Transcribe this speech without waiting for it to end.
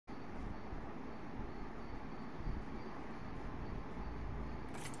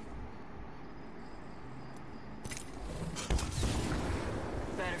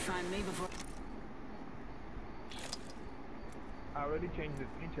find me before. I already changed the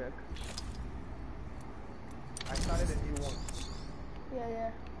screen check. I started a new one.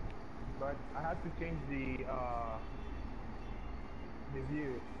 Yeah. But I had to change the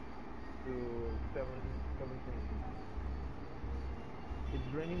view to 717.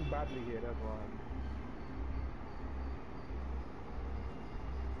 It's raining badly here, that's why.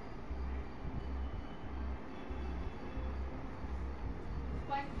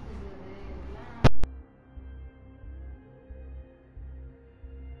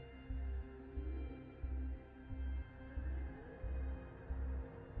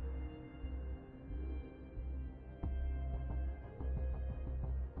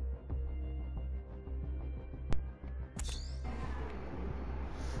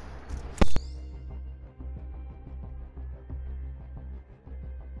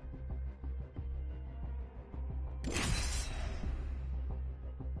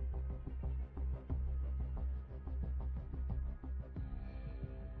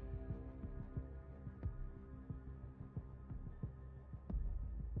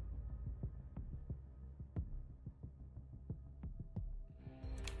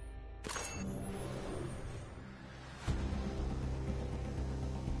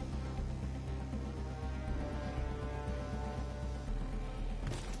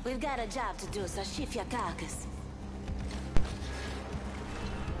 We've got a job to do, so shift your carcass.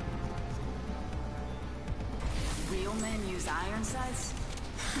 Real men use iron sights?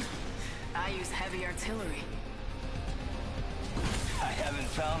 I use heavy artillery. I haven't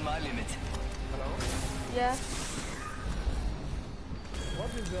found my limit. Hello? Yeah. What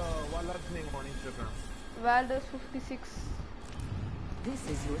is Waller's name on Instagram? Valdez56. This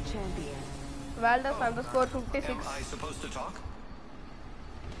is your champion. Valdez underscore 56. Am I supposed to talk?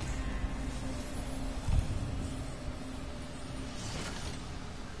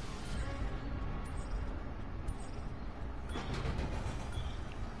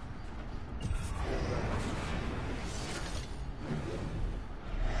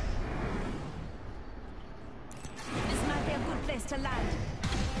 This might be a good place to land.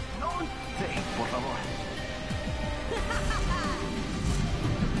 No. Sí, por favor.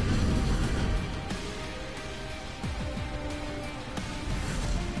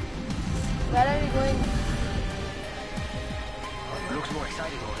 Where are you going? Looks more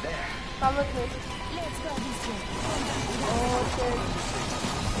exciting over there. Come with me. Let's go this way. Oh shit.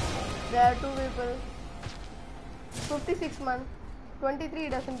 There are two people. 56 man. 23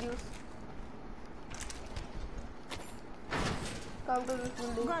 doesn't use. Come to this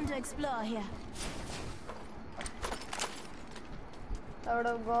building. Going to explore here. I would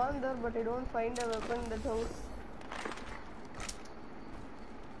have gone there, but I don't find a weapon in that house.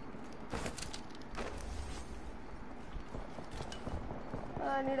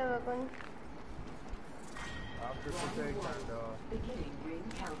 I need a weapon. After protect and Beginning ring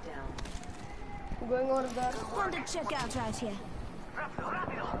countdown. Going over there. Want to check out right here.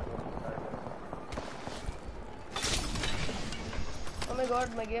 Oh my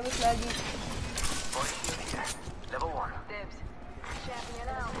god, my game is laggy. Level 1. Dibs. Champion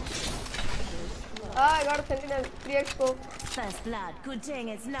out. Ah, I got a sentinel. 3x scope. First blood. Good thing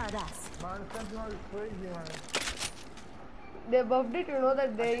it's not us. man, Sentinel is crazy, man. They buffed it, you know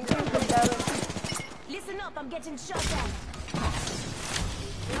that they increased the damage. Listen up, I'm getting shot at.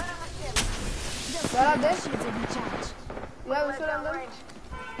 Where are they? Shields are recharged. You have visual on them?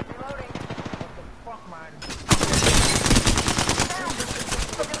 Fuck, man.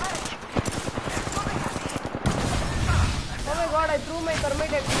 Oh my god, I threw my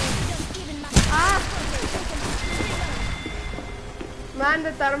thermite at me. Ah! Man,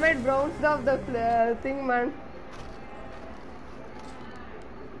 the thermite bounced off the thing, man.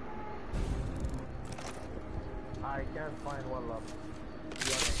 I can't find Waller.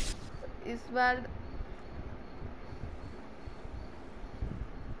 Iswald.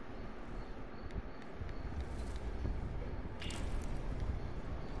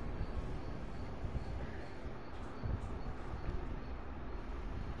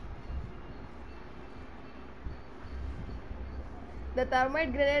 The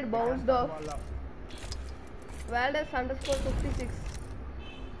thermite grenade bounced off. Waller. Valdez underscore 56.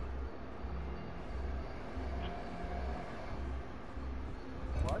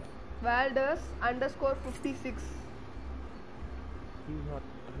 What? Valdez underscore 56. He's not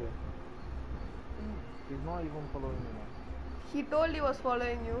here. He's not even following me now. He told he was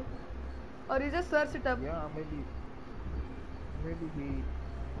following you. Or you just search it up. Yeah, maybe he.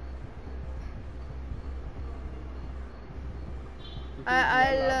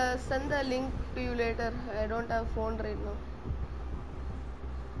 I'll send the link to you later. I don't have phone right now.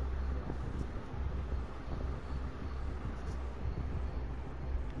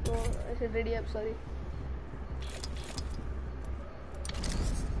 Oh, I said ready up, sorry.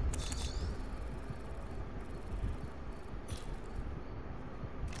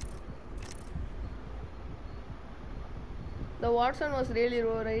 The Watson was really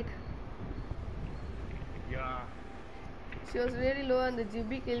low, right? Yeah. She was really low and the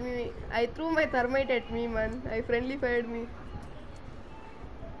GB killed me. I threw my thermite at me, man. I friendly fired me.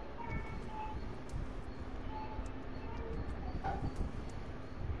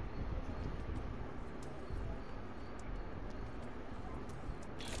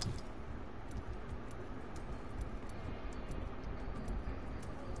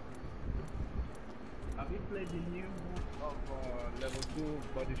 Have you played the new move of level 2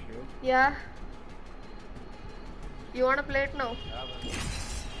 body shield? Yeah. You wanna play it now? I haven't.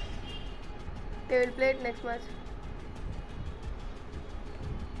 They will play it next match.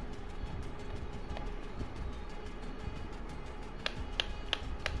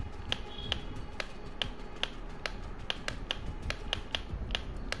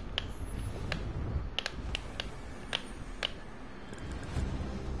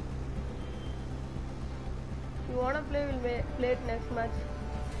 You wanna play? We'll play it next match.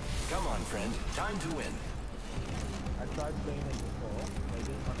 Come on, friend. Time to win. I tried playing it before. I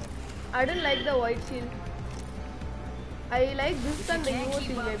didn't want to. I didn't like the white shield. I like this If than you the can't UO keep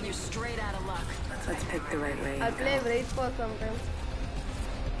shield up, maybe. you're straight out of luck. Let's pick the right way. I play Wraith for sometimes.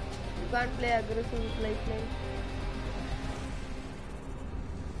 You can't play aggressive with lightning.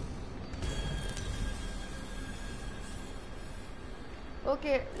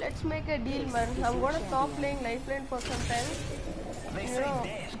 Okay, let's make a deal, man. I'm gonna stop playing lifeline for some time. They You say know,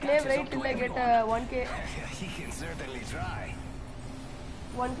 death play catches Wraith up till to I get everyone. 1k. He can certainly try.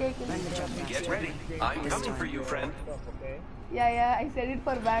 1k kill. Get ready. I'm coming for you, friend. Stuff, okay? Yeah, I said it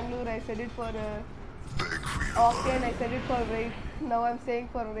for Bangalore, I said it for Octane, I said it for Wraith. Now I'm saying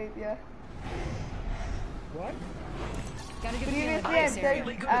for Wraith, yeah. What? Previously I said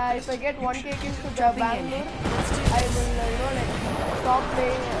if I get 1k kills to Bangalore, I will, stop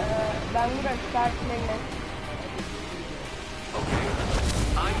playing Bangalore and start playing like. Okay.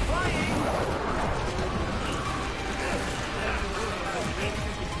 I'm flying.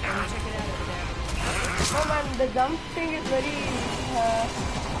 Oh man, the jump thing is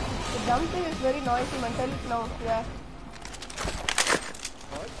very noisy, man. Tell it now, yeah.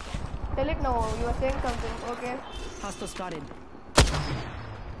 What? Tell it now, you were saying something, okay. Hostile spotted.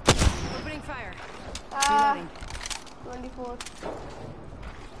 Opening fire. Ah, Reloading. 24.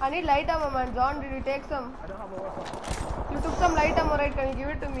 I need light ammo, man. John, did you take some? I don't have a weapon. You took some light ammo, right? Can you give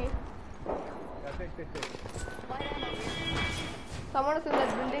it to me? Yeah, take. Someone is in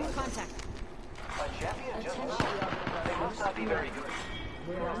that building. Contact. A champion just they must not be very good.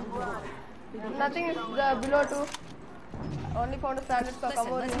 Nothing is below 2. Only found a standard, so come Listen,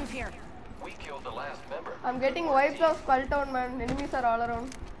 over let's here. move here. We killed the last member. I'm getting vibes of Skull Town, man. Enemies are all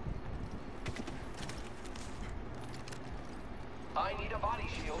around. I need a body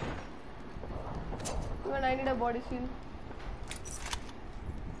shield. Even I need a body shield.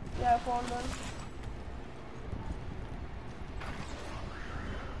 Yeah, I found one.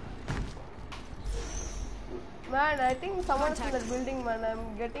 Man, I think someone's in that building, man.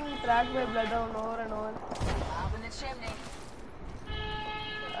 I'm getting tracked by Bloodhound over and over. Up in the chimney.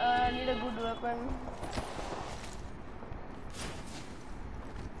 I need a good weapon.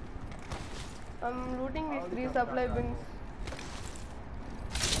 I'm looting these 3 supply bins.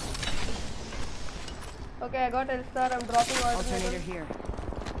 Okay, I got L-Star. I'm dropping Alternator alternator. here.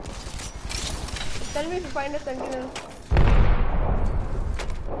 Tell me if you find a sentinel.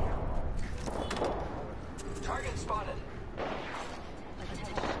 Target spotted.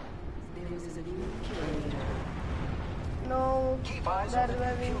 No, Keep eyes they're on the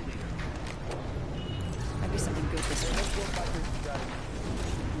reviving. Might be something good this way.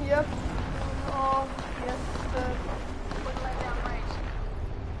 Yep. Oh, yes, sir.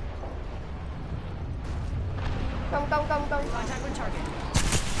 Come. Contact with target.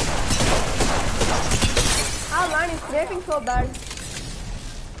 Ah, man, he's scraping so bad.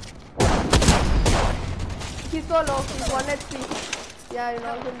 He's so low. He's 1 HP. Yeah, you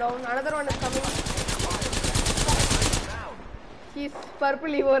knocked him down. Another one is coming. He's purple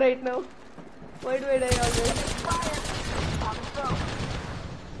Evo right now. Why do I die always?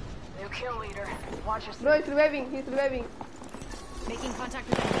 New kill leader. Watch your Bro, he's reviving. He's reviving. Making contact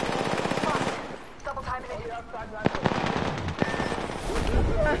with enemy. Double timing it.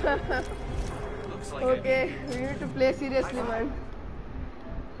 Looks like Okay, we need to play seriously, man.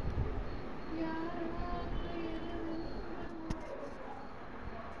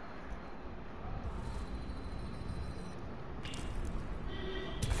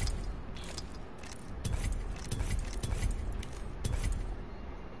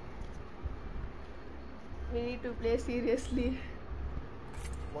 We need to play seriously.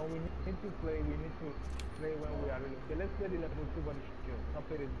 When we need to play, we need to play when we are ready. Okay, let's play the level 2 body show. Not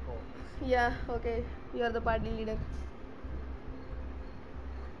play this before. Yeah, okay. You are the party leader.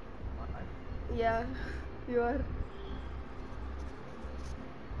 Alright. Yeah, you are.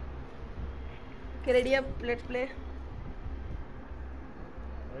 Okay, ready up. Let's play.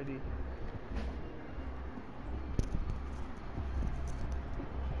 Ready?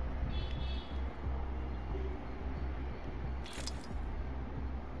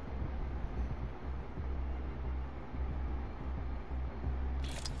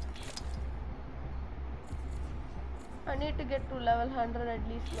 I need to get to level 100 at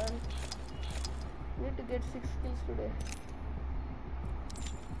least, man. Need to get 6 kills today.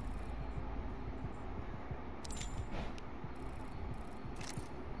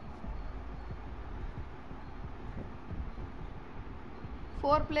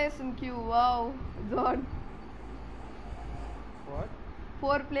 Four players in queue. Wow, God. What?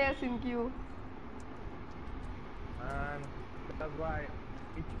 4 players in queue. And that's why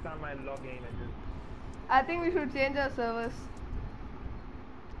each time I log in, I just. I think we should change our servers.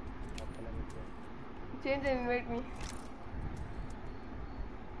 Okay, let me see. Change and invite me.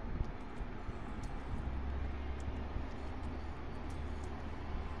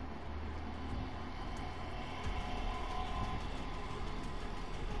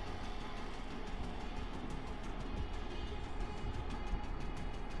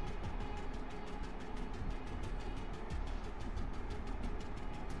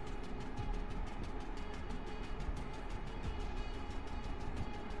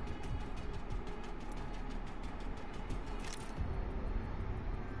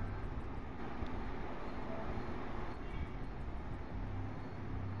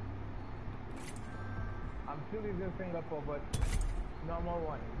 I'm still using Singapore, but normal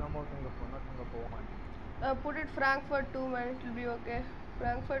one. Normal Singapore, not Singapore one. Put it Frankfurt 2, man. It will be okay.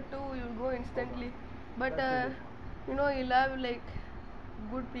 Frankfurt 2, you'll go instantly. But you know, you'll have like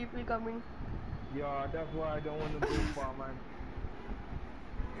good people coming. Yeah, that's why I don't want to go far, man.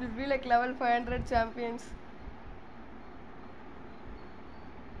 It'll be like level 500 champions.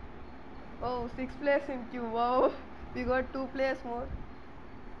 Oh, 6 players in queue. Wow, we got 2 players more.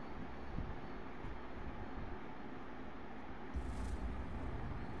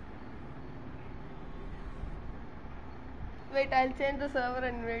 Wait, I'll change the server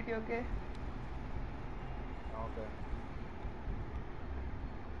and invite you, okay? Okay.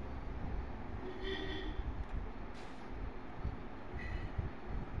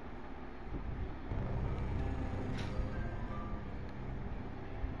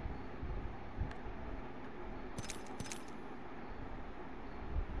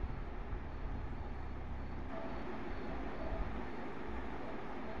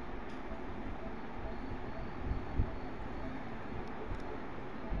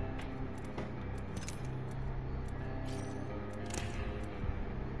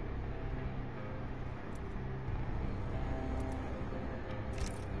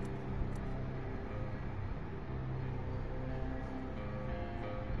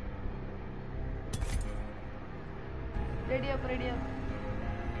 Ready up, ready up.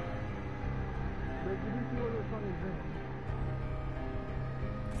 Wait, did you see what your son is doing?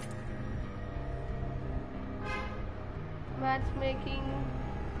 Matchmaking.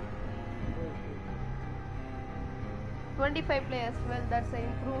 25 players. Well, that's an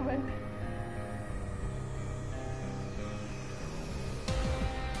improvement.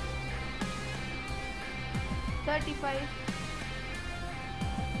 $35.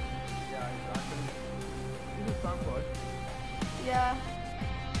 Yeah, it's actually. This is Stanford. Yeah.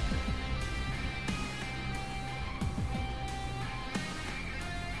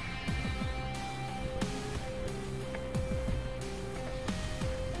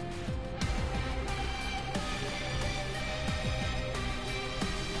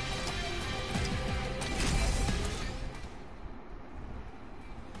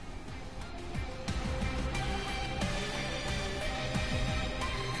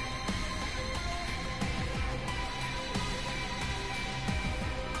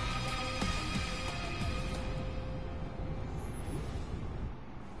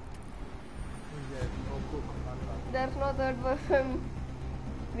 Yes, no cook. There's no third person.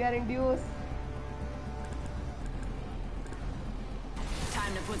 We are in duos.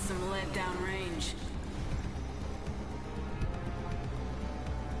 Time to put some lead downrange.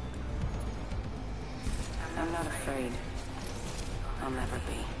 I'm not afraid. I'll never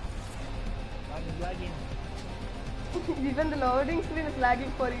be. I'm lagging. Even the loading screen is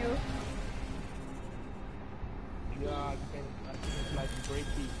lagging for you. Yeah, I think it's like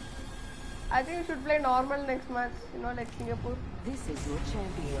breaky. I think we should play normal next match, you know, like Singapore. This is your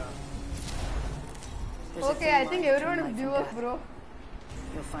champion. There's a Okay, thin I think line everyone between is life and duos, death. bro.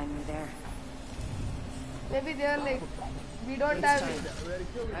 You'll find me there. Maybe they are like, we don't It's have.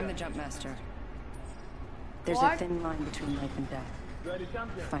 time. I'm the jump master. There's a What? thin line between life and death. You are the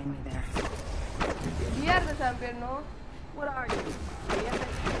champion. Find me there. We are the champion, no? What are you?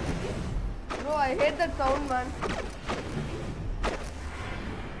 Bro, I hate that sound, man.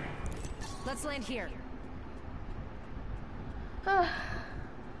 Let's land here.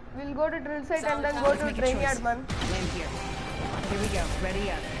 We'll go to drill site and Solid then go copy. to Make a train choice. yard, man. Land here. Here we go.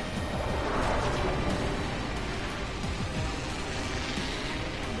 Ready up.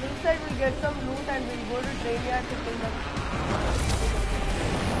 Drill site will get some loot and we'll go to train yard to kill them.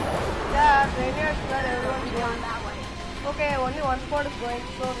 Yeah, train yard is where everyone is going. Okay, only one squad is going,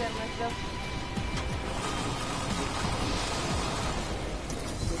 so we are messed up.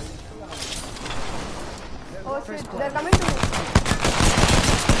 Oh shit, they're coming to me.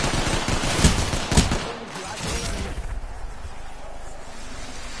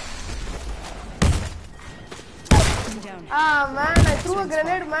 Down. Ah man, I threw a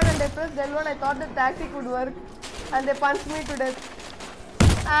grenade, man, and they pressed L1. I thought the tactic would work, and they punched me to death.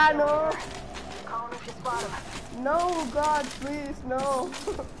 Ah no. No, God, please, no.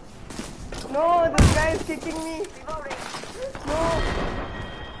 No, this guy is kicking me. No.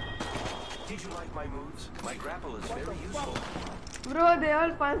 Did you like my moves? My grapple is very useful. Bro, they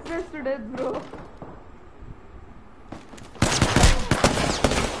all punched us to death, bro.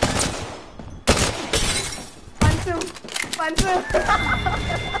 Punch him. Punch him.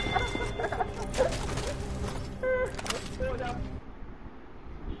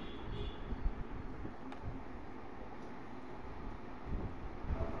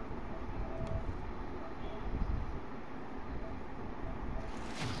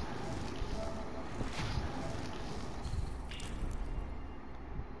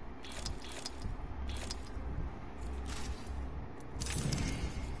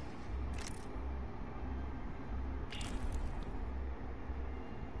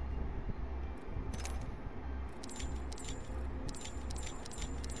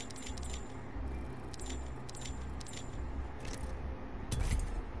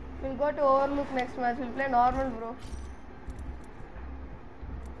 We'll go to Overlook next match. We'll play normal, bro.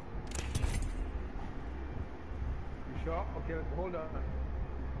 You sure? Okay, hold on.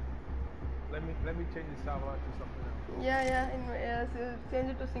 Let me change the server to something else. Yeah, so change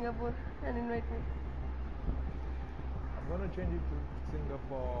it to Singapore and invite me. I'm gonna change it to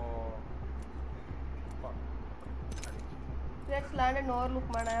Singapore. Fuck. Let's land in Overlook,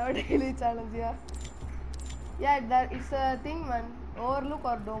 man. I have a daily challenge, yeah. Yeah, it's a thing, man. Overlook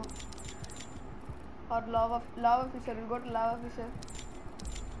or Dome. Or Lava Fisher. We'll go to Lava Fisher.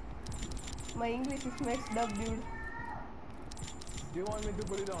 My English is messed up, dude. Do you want me to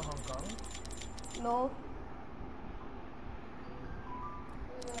put it on Hong Kong? No.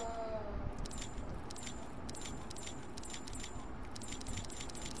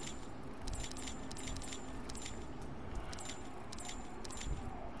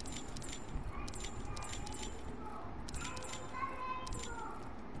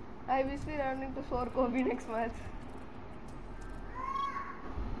 I wish we ran into Sore Kobe next match.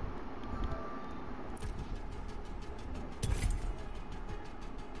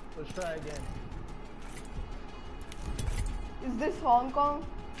 Let's try again. Is this Hong Kong?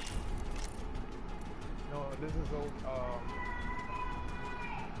 No, this is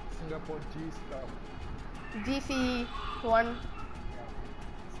Singapore G stuff. GC1.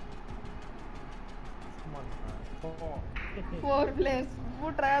 Come on, man. 4 players.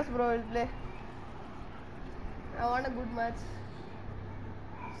 Who tries, bro? We'll play. I want a good match.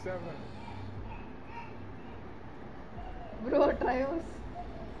 7. Bro, try us.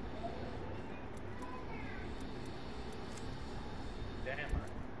 Damn, man.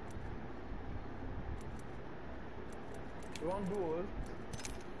 You want duos?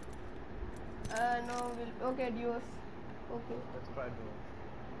 No, okay, duos. Okay. Let's try duos.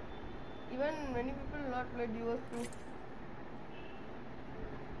 Even many people not play duos too.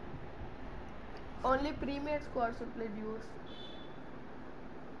 Only pre-made squads will play duos.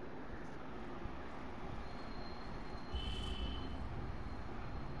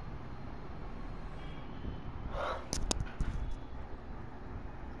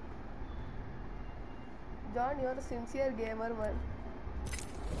 John, you're a sincere gamer, man.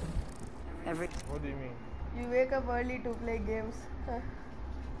 What do you mean? You wake up early to play games. Do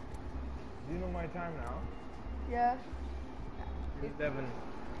you know my time now? Yeah. 11.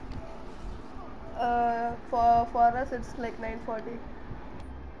 For us it's like 9:40.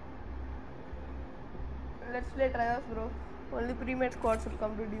 Let's play trios, bro. Only pre-made squads will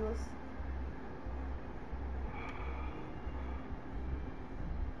come to duos.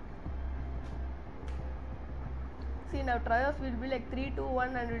 See now, trios will be like 3, 2,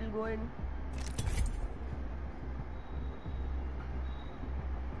 1 and we'll go in.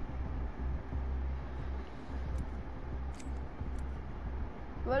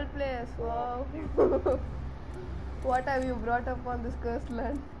 Well players, wow. What have you brought up on this cursed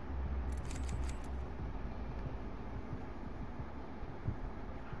land?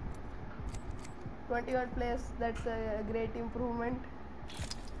 "21 players, that's a great improvement.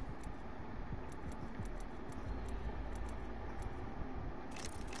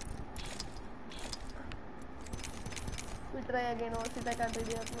 We try again. Oh shit, I can't read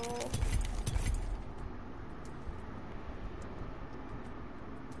it. No.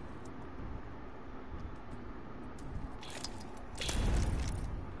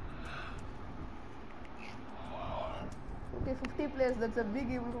 Okay, 50 players, that's a big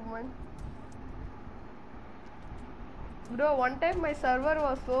improvement. Bro, one time my server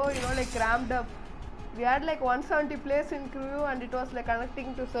was so, like cramped up. We had like 170 players in crew and it was like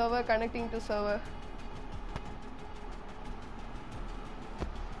connecting to server.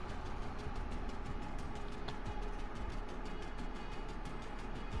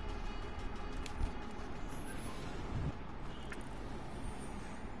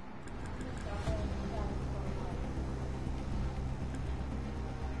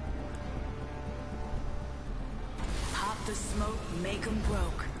 Pop the smoke, make 'em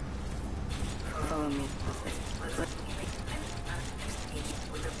broke. Follow me.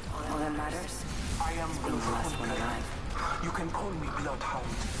 All that matters. I am Bloodhound. You can call me Bloodhound.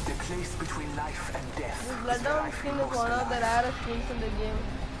 The place between life and death. This is Bloodhound where I skin feel is most one of the alive. rarest skins in the game.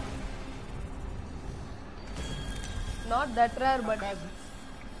 Not that rare, but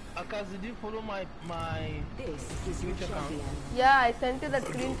Akash, did you follow my This is your Twitch account? yeah, I sent you that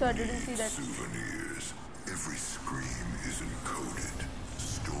screenshot. Didn't see that. Souvenirs. Every scream is encoded,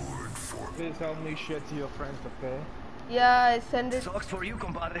 stored for. Please help me share to your friends, okay? Yeah, I sent it. Sucks for you,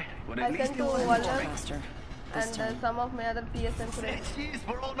 compadre. But I at least sent to you learned Walter from it. faster. and some of my other PSN friends. Cheese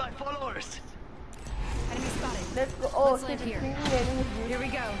for all my followers. Enemy spotted. Let's go. Oh Let's shit, land it's here. thinking enemies. Dude. Here we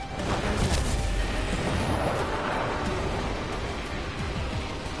go.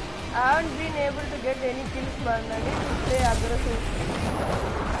 I haven't been able to get any kills, man. I need to play aggressive.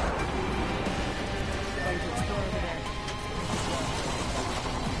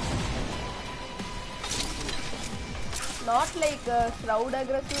 Not like shroud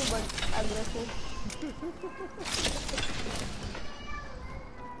aggressive, but aggressive.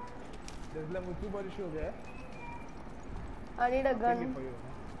 There's level 2 body shield there. I need a Take it gun. for you.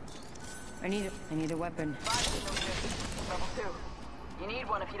 I need a weapon. Level 2. You need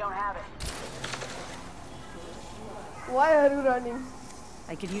one if you don't have it. Why are you running?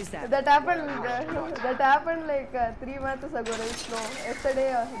 I could use that. That happened. That happened like 3 matches ago, right? No,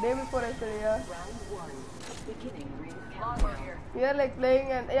 yesterday, day before yesterday. Yeah. Longbow here. We are like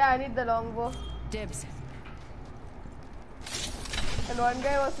playing, and yeah, I need the longbow. Dibs. And one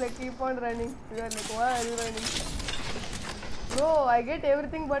guy was like, keep on running. We were like, why are you running? Bro, I get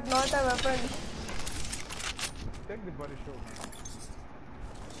everything but not a weapon. Take the body shield.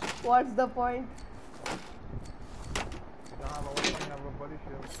 What's the point? You don't have a weapon, you have a body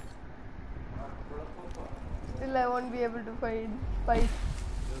shield. Still, I won't be able to fight.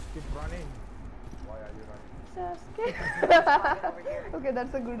 Just keep running. Why are you running? Sasuke. Okay,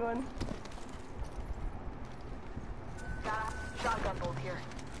 that's a good one. Got a shotgun bolt here.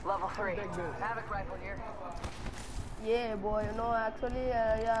 Level 3. Take this. Havoc rifle here. Yeah, boy. No, actually,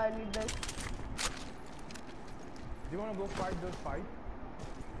 yeah, I need that. Do you want to go fight those fight?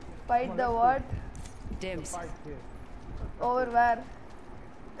 Fight the what? Dibs. Fight here. Over where?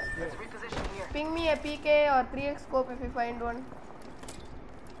 Let's reposition here. Ping me a PK or 3x scope if you find one.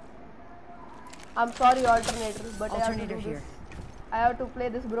 I'm sorry, alternator, but I have to Alternator do here. this. I have to play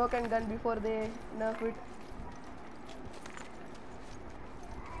this broken gun before they nerf it.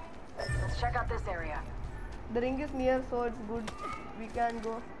 Let's check out this area. The ring is near, so it's good. We can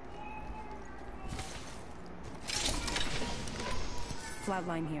go.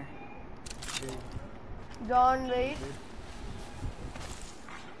 Flatline here. John, wait.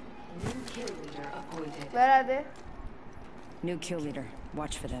 Where are they? New kill leader.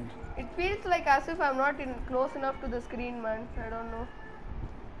 Watch for them. It feels like as if I'm not in close enough to the screen, man. I don't know.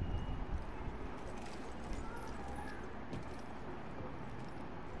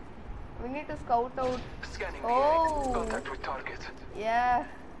 We need to scout out. Scanning the Oh. area. Contact with target. Yeah,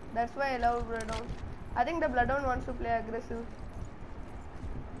 that's why I love Bloodhound. I think the Bloodhound wants to play aggressive.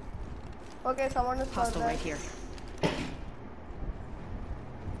 Okay, someone is out Hostile there. right here.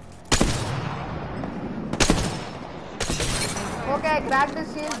 Okay, I cracked the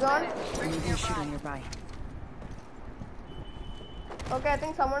shield, John. Enemy shooter nearby. Okay, I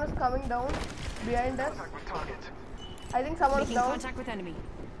think someone is coming down behind us. I think someone is Making down. contact with enemy.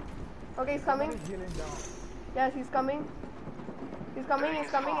 Okay, he's coming. Somebody's healing down. Yes, he's coming. He's coming, he's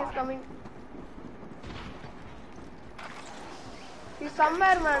coming, he's coming. He's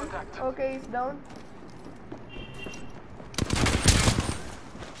somewhere, man. Okay, he's down.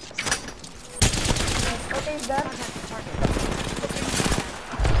 Okay, he's there. Contact with target.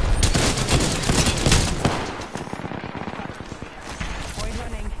 Void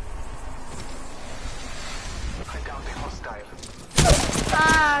running. I downed a hostile.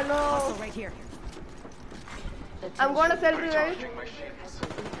 Ah, no. Hostile right here. I'm gonna self-revive. Charging my shields.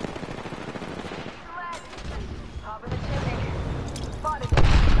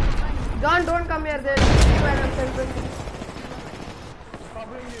 John, don't come here. They'll see where I'm self-reviving.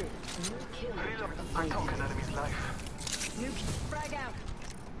 Covering you. Reload. I took an enemy's life. Nuke. Frag out.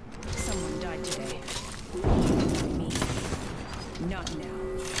 Someone died today. Me. Not now.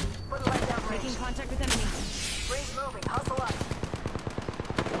 Making contact with enemy. Rings moving. Hustle up.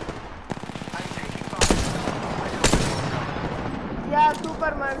 I'm taking fire. Yeah,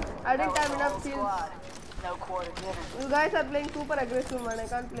 Superman. I didn't have enough shields. Squad. No quarter given. You guys are playing super aggressive, man. I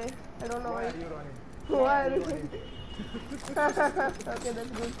can't play. I don't know Why why. are you running? Why? Are you running? Okay, that's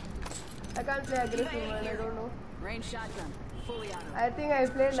good. I can't play aggressive, man. I don't know. Range shotgun. Fully auto. I think I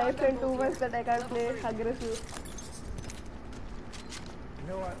played Lifeline too much that I can't play aggressive. You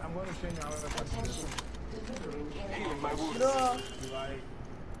know what? I'm going to change our weapon. Healing my wounds. Bro, Like,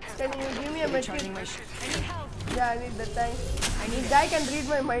 can you give me a Recharging medkit? my shield. I need help. Yeah, I need that time. This guy can read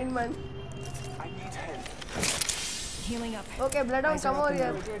my mind, man. I need help. Healing up. Okay, Bloodhound, Eyes are come over open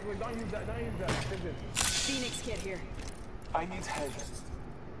here. wait, don't use that, don't use that. Take this. Phoenix kit here. I need help.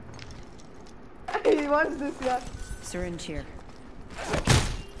 He wants this, yeah. Syringe here.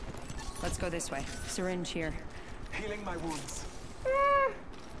 Let's go this way. Syringe here. Healing my wounds.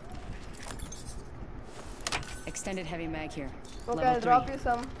 Extended heavy mag here. Okay, Level I'll 3. drop you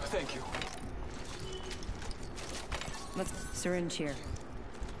some. Thank you. Let's syringe here.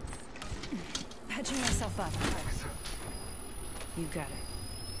 Patching myself up. You got it.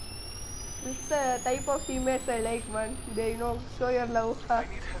 This is the type of teammates I like, man. They, show your love. I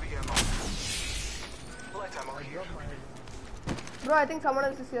need heavy ammo. Light ammo here. Bro, I think someone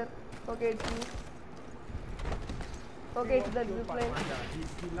else is here. Okay, it's me. Okay, it's that zip line.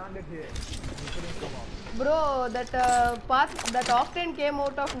 He landed here. He couldn't come out. Bro, that that Octane came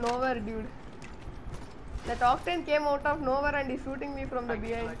out of nowhere, dude. That Octane came out of nowhere and he's shooting me from the I need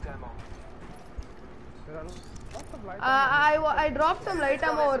behind. light ammo. There are lots of light. I dropped some light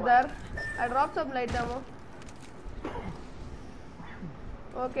ammo over there. I dropped some light ammo.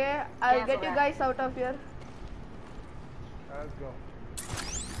 Okay, I'll get you guys out of here. Let's go.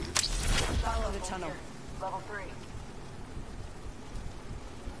 Follow the tunnel. Level 3.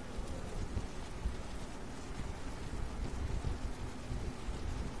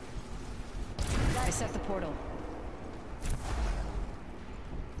 I set the portal.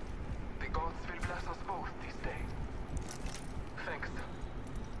 The gods will bless us both this day. Thanks.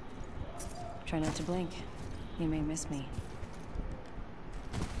 Try not to blink. You may miss me.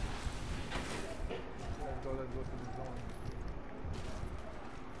 Let's go to the zone.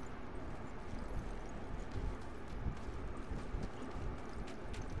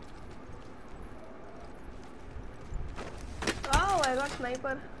 Oh, I got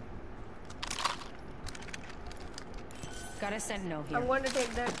sniper. Got a sentinel I'm here. going to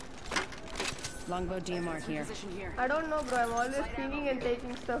take that. Longbow DMR here. Position here. I don't know, bro. I'm always pinging and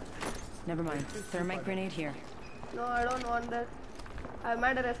taking stuff. Never mind. Thermite grenade here. No, I don't want that. I've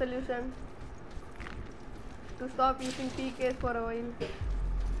made a resolution to stop using PKs for a while.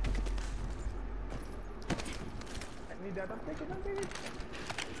 I need that. I'll take it.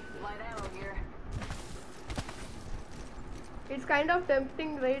 Light ammo here. It's kind of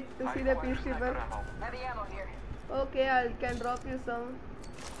tempting, right, to see the Require sniper peacekeeper. ammo. Heavy ammo here. Okay, I can drop you some.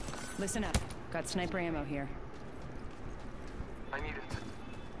 Listen up. Got sniper ammo here. I need it.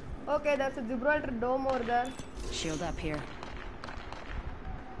 Okay, there's a Gibraltar dome over there. Shield up here.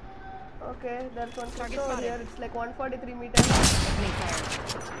 Okay, there's one Target over spotted. here. It's like 143 meters. Opening fire.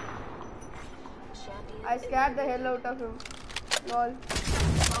 I scared the hell out of him. Lol.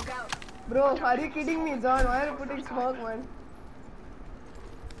 Smoke out. Bro, are you kidding me, John? Why are you putting smoke, man?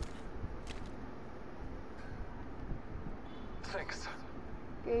 Thanks.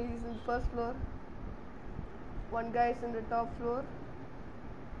 Okay, he's in the first floor. One guy is in the top floor.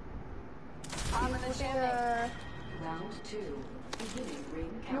 Popping the putting chimney. Round 2. Beginning ring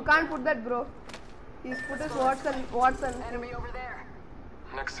You countdown. can't put that, bro. He's put his Watson. Enemy over there.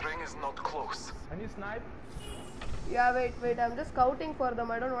 Next ring is not close. Can you snipe? Yeah, wait. I'm just scouting for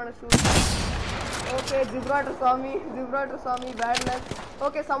them. I don't want to shoot. Okay, Gibraltar saw me. Bad luck.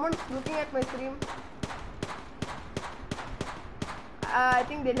 Okay, someone's looking at my stream. I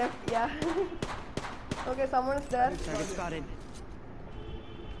think they left. Yeah. Okay, someone's there. Target spotted.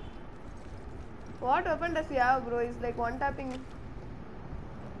 What weapon does he have, bro? He's like one tapping.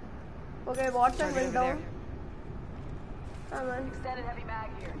 Okay, Watson Target went over down. there. Ah, man. Extended heavy mag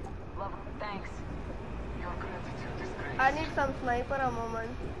here. Love 'em. Thanks. Your gratitude is great. I need some sniper ammo, man.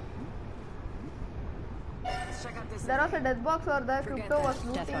 Let's check out this. There was a death box over there. Forget Crypto that. was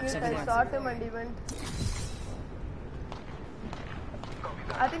looting Death box it. over I there. shot him and he went. Copy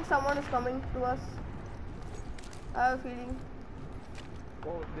that. I think someone is coming to us. I have a feeling.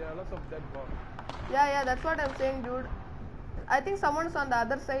 Oh, there are lots of dead bots. Yeah, that's what I'm saying, dude. I think someone's on the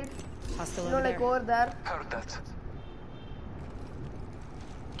other side. Hostile You know, over like there. over there. Heard that.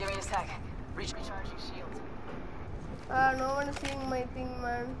 Give me a sec. Recharging shields. No one is seeing my thing,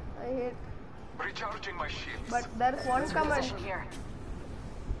 man. I hate. Recharging my shields. But there's one command. Position here.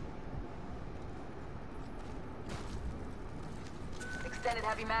 Extended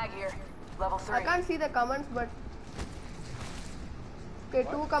heavy mag here. Level 3. I can't see the comments, but. Okay,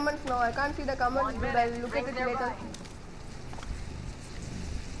 two comments now. I can't see the comments, 1 dude. minute. I'll look Rings at it nearby. later.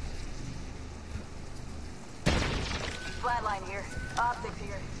 Flatline here. Optics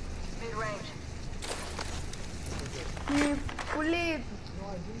here. Mid range. He fully.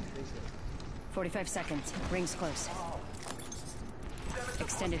 45 seconds. Ring's close.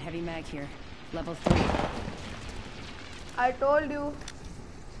 Extended heavy mag here. Level 3. I told you.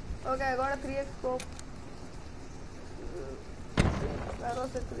 Okay, I got a 3x scope. That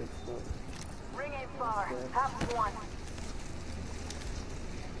was a 3x scope. Ring ain't far. Half one.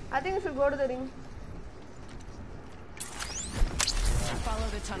 I think we should go to the ring. Follow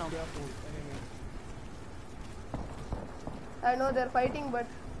the tunnel. I know they're fighting, but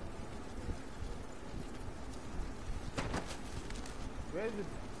Where is it?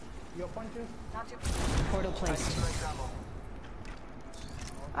 Your punches? Not too. Portal placed.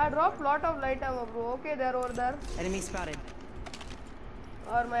 I dropped lot of light ammo, bro. Okay, they're over there. Enemy spotted.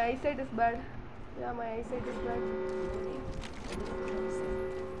 Or my eyesight is bad. Yeah, my eyesight is bad.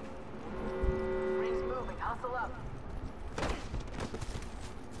 Ring's moving. Hustle up.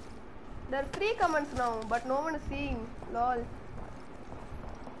 There are 3 comments now, but no one is seeing. Lol.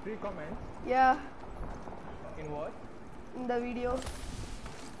 3 comments. Yeah, In what? in the video.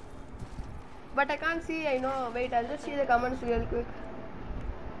 But I can't see, I know. Wait, I'll just see the comments real quick.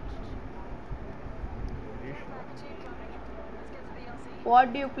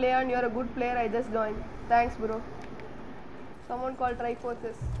 What do you play on? You're a good player. I just joined. Thanks, bro. Someone called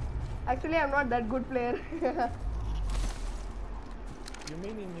Triforces. Actually, I'm not that good player. You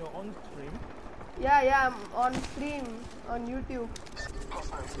mean in your own stream? Yeah, I'm on stream on YouTube.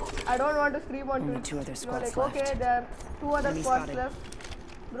 I don't want to stream on Only Twitch. 2 other You're squads like, okay, left. there are 2 other Enemy squads spotted. left.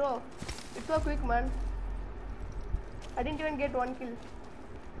 Bro, it's so quick, man. I didn't even get 1 kill.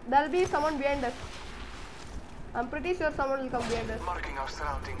 There'll be someone behind us. I'm pretty sure someone will come behind us. Marking our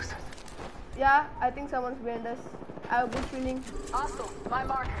surroundings. Yeah, I think someone's behind us. I have a good feeling. Hostile. My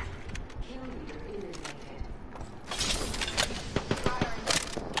marker. Kill leader eliminated.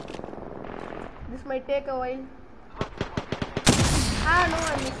 This might take a while. Ah, no,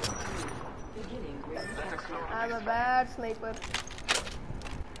 I missed. Beginning ring countdown. I'm a bad sniper.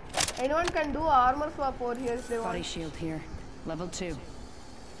 Anyone can do armor swap over here if they Body want. shield here. Level 2.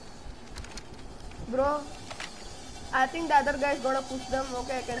 Bro, I think the other guy's gonna push them.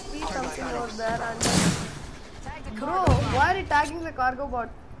 Okay, I can see something over there. And bro, why are you tagging the cargo bot?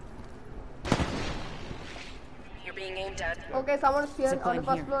 You're being aimed at. Okay, someone's here Zip on the line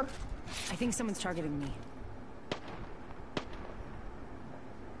first here. floor. I think someone's targeting me.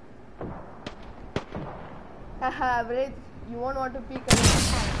 Haha, Wraith, you won't want to peek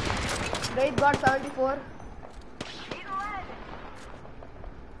again. Wraith got 74.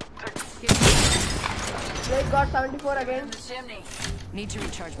 Wraith got 74 again. The chimney. Need to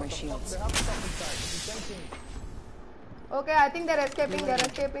recharge my shields. They have stuff inside. You can see. Okay, I think they're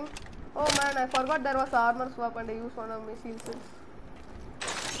escaping. Oh man, I forgot there was armor swap and I used one of my shields.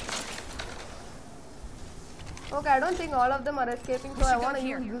 Okay, I don't think all of them are escaping, so I should go want to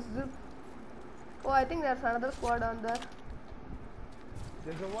here. use this zip. Oh, I think there's another squad on there.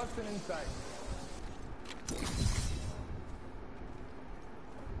 There's a Watson inside.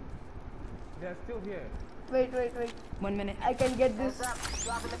 They are still here. Wait. 1 minute. I can get this. Heads up.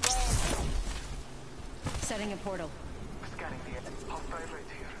 Dropping the plane. Setting a portal. Scanning the enemy. Hostile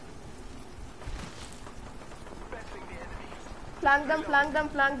right here. Battling the enemy. Flank them, flank them,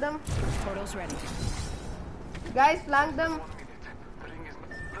 flank them. Portal's ready. Guys, flank them. 1 minute. The ring is...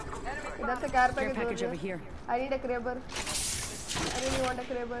 Let's go inside. That's a care Care package, package over here. I need a crabber. I really want a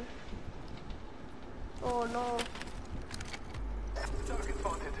crabber. Oh no. Target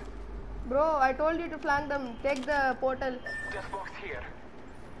spotted. Bro, I told you to flank them. Take the portal. Death box here.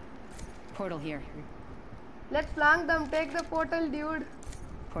 Portal here. Let's flank them. Take the portal, dude.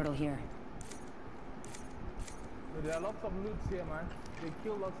 Portal here. There are lots of loots here, man. They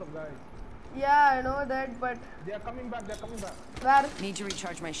kill lots of guys. Yeah, I know that, but They are coming back. They are coming back. where? Need to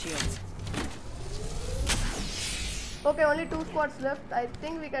recharge my shields. Okay, only 2 squads left. I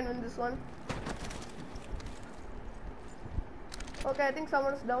think we can win this one. Okay, I think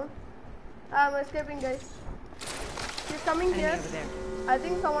someone's down. I'm escaping, guys. He's coming Enemy here. over there. I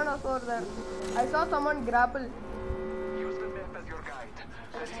think someone was over there. I saw someone grapple. Use the map as your guide.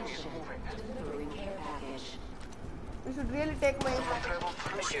 The ring is moving. Delivering care package. We should really take my... Travel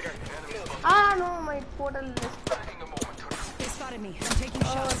through here. Enemy spotted. Ah, no, my portal is... Taking a moment to... They spotted me. I'm taking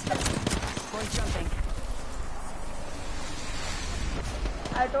shots. Boys jumping.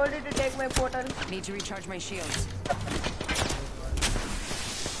 I told you to take my portal. Need to recharge my shields. I'm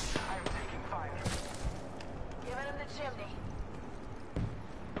taking fire. Giving him the chimney.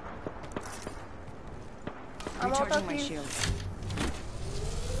 I'm out Recharging of my heal. shields.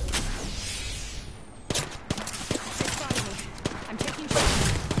 They spotted me. I'm taking shots.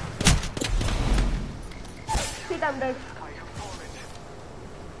 Shit, I'm dead. I have fallen.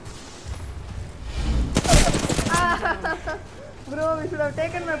 Bro, we should have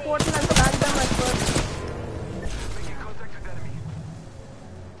taken my portal and flanked them at first. Making contact with enemy.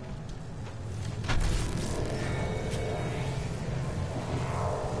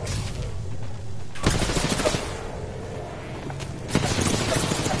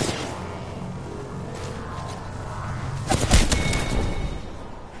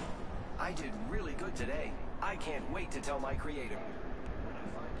 I did really good today. I can't wait to tell my creator. When I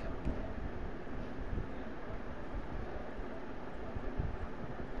find him.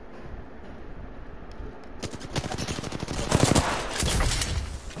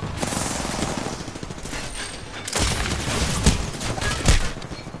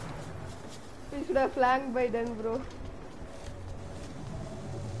 We should have flanked by then, bro.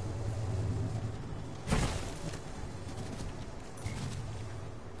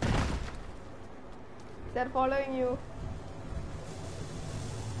 They're following you.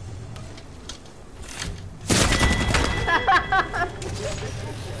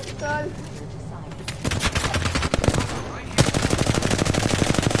 Lol.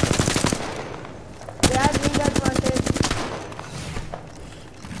 They are wing advantage.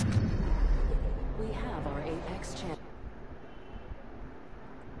 We have our Apex champ.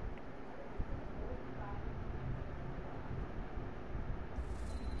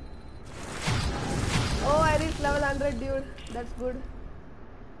 Oh, I reached level 100, dude. That's good.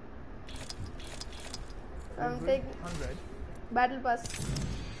 I'm taking 100. battle pass.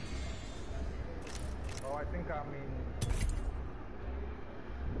 Oh, I think I'm in.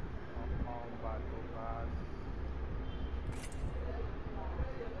 Battle pass.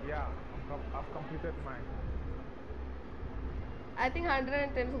 Yeah, I've completed mine. I think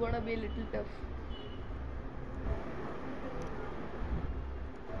 110 is gonna be a little tough.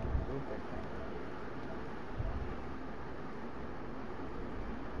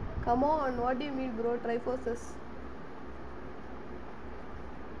 Come on, what do you mean, bro? Triforces.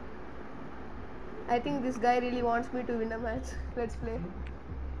 I think this guy really wants me to win a match. Let's play.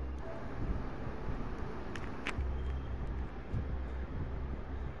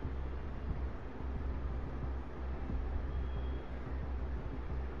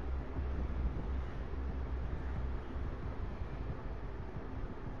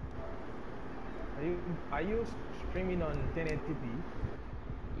 Are you streaming on 1080p?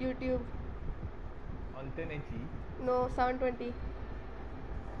 YouTube. On 1080? No, 720.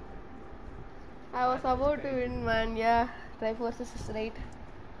 I was about to win, man. Yeah, Triforces is right.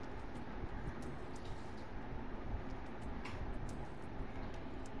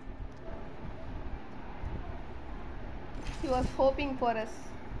 He was hoping for us.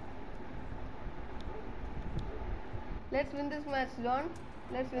 Let's win this match, John.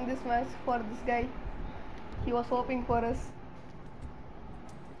 Let's win this match for this guy. He was hoping for us.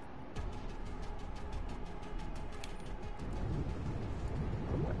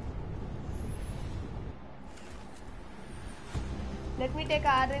 Let me take a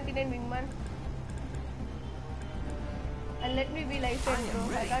Argentinian wingman. And let me be light bro.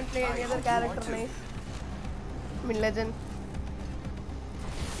 I can't play any other character nice. I mean legend.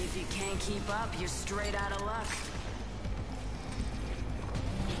 If you can't keep up, you're straight out of luck.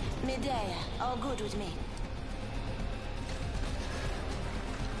 Midday, all good with me.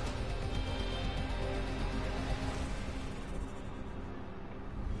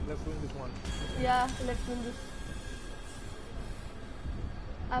 Let's win this one. Yeah, let's win this.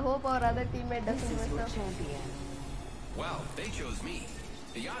 I hope our other teammate This doesn't is your mess up. champion. Wow, they chose me.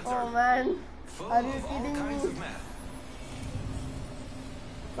 The odds Oh are man, full are you of all kidding kinds me? of math.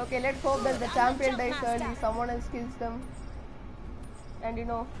 Okay, let's hope that the champion dies early. Someone else kills them. And you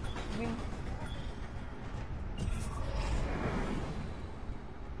know, win.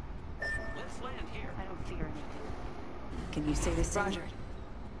 Let's land here. I don't fear anything. Can you say the same? Roger.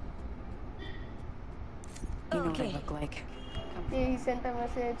 You know Okay. what I look like. Yeah, he sent a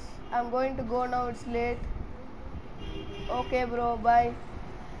message. I'm going to go now, it's late. Okay bro, bye.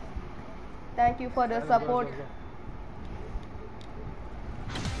 Thank you for your support.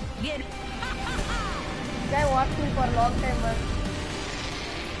 Get Guy watched me for a long time, man.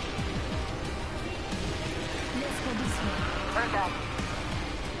 Let's go this way.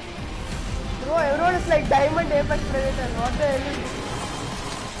 Bro, everyone is like Diamond Apex Predator. What the hell is this?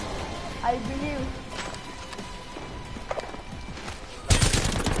 I believe.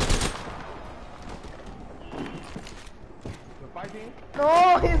 You're fighting?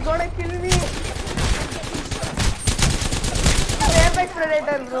 No, he's gonna kill me. He's Apex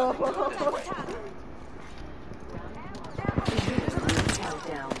Predator, bro.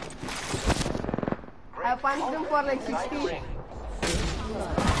 Countdown. I punched him for like 60.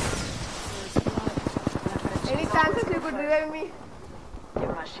 Any chances you could revive me? Give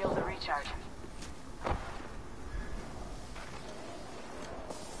my shield a recharge.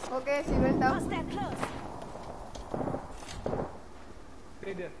 Okay, she went up. Stand close.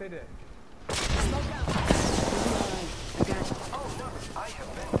 Stay there, stay there.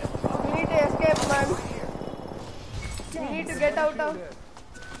 We need to escape, man. We need to get out of.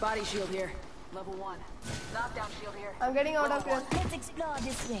 Body shield here. Level 1. Knockdown shield here. I'm getting out of here. Let's explore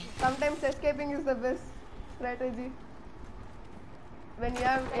this way. Sometimes escaping is the best strategy. When you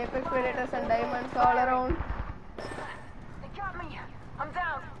have Apex Predators and diamonds all around. They got me. I'm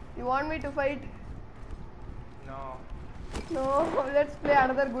down. You want me to fight? No. No, let's play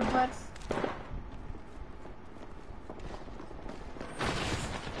another good match.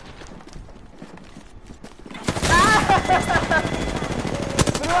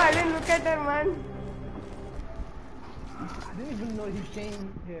 Bro, I didn't look at her, man. I didn't even know he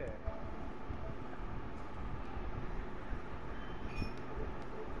came here.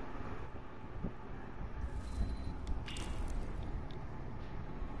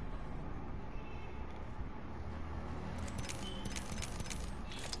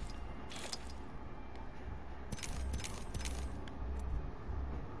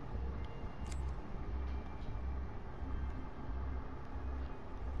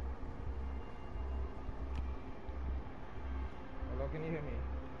 Hello, can you hear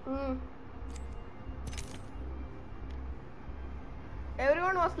me?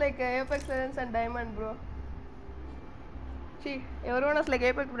 Everyone was like Apex Legends and Diamond, bro. See, everyone was like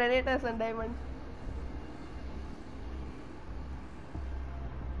Apex Predators and Diamond.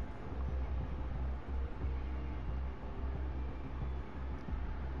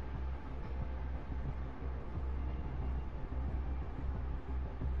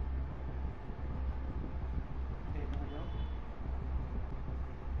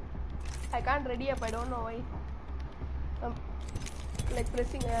 I can't ready up, I don't know why. I'm like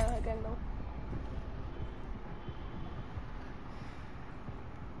pressing, I can now.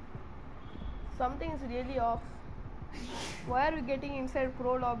 Something is really off. Why are we getting inside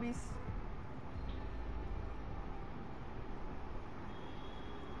pro lobbies?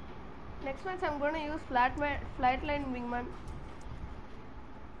 Next match I'm gonna use flatline wingman.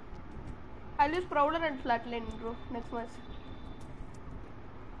 I'll use Prowler and flatline, bro. Next match.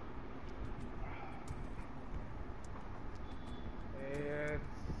 It's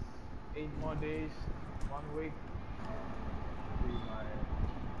 8 more days, 1 week. Be my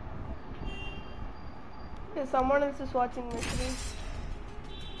Yeah, someone else is watching my stream.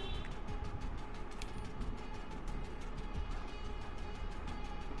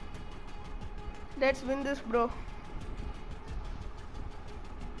 Let's win this, bro.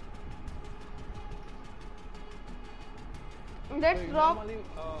 Let's So you drop. normally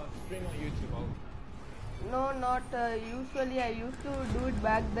stream on YouTube. No, not usually. I used to do it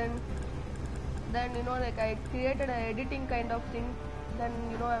back then. Then you know, like I created an editing kind of thing. Then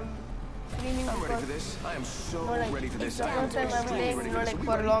you know, I'm streaming I'm ready because for this. I am so you know, like ready for it's this. the I am first time I'm so playing. ready You know, for this. like We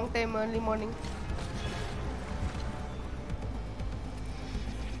for a ready? long time, early morning.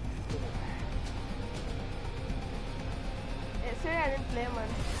 man.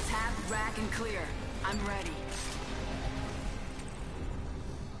 Tap, rack, and clear. I'm ready.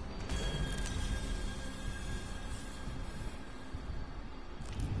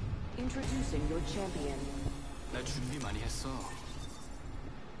 Introducing your champion. 나 준비 많이 했어.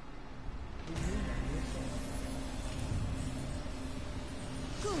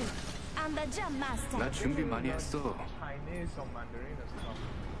 Cool. I'm the jump master. 나 준비 많이 했어. Chinese or Mandarin or stuff.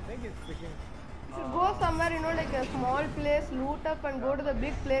 I think it's speaking. You should go somewhere, like a small place, loot up and go to the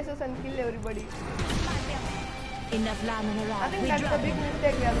big places and kill everybody. Enough lambing around. I think We that's the drop. big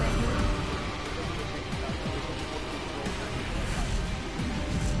mistake we are making.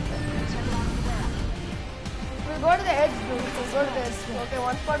 We'll go to the edge, dude. We'll go to the edge. Okay,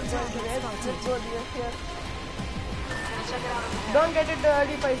 one spot is going to the edge. Let's go here. Don't get it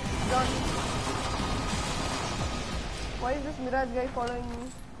early fight. Don't. Why is this Mirage guy following me?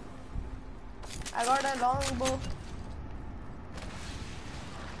 I got a long bow.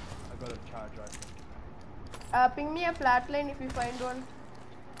 I got a charge right. Ping me a flatline if you find one.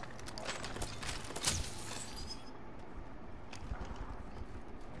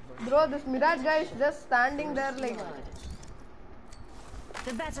 Bro, this Mirage guy is just standing there like...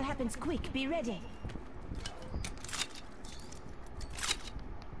 The battle happens quick. Be ready.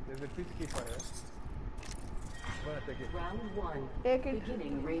 There's a peacekeeper here. I'm gonna take it. Round 1. Take it.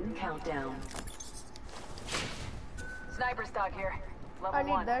 Beginning ring countdown. Sniper stock here. Level I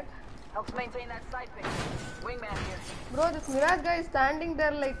need 1. that. Helps maintain that sight picture. Wingman here. Bro, this Mirage guy is standing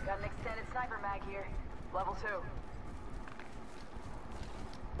there like... Got an extended sniper mag here. Level 2.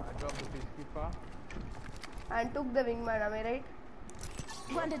 I dropped the peacekeeper. And took the wingman, am I right?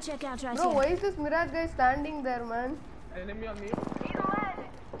 Want to check out right Bro, here. why is this Mirage guy standing there, man? Enemy on me. He's red!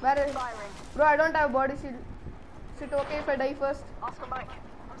 Where is... Firing. Bro, I don't have body shield. Is it okay if I die first? Oscar Mike.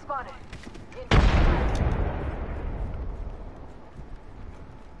 I'm spotted.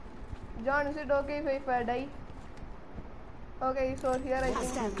 John, is it okay if I die? Okay, so here I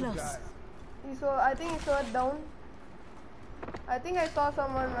think... Stand close. I think he saw it down. I think I saw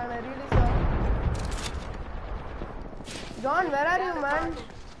someone, man. I really saw. John, where are you, man?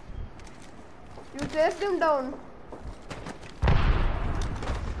 You chased him down.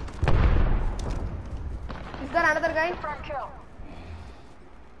 Is there another guy? Front kill.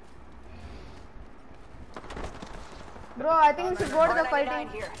 Bro, I think we should go to the 199 fighting.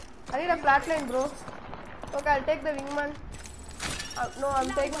 here. I need a flatline, bro. Okay, I'll take the wingman. No, I'm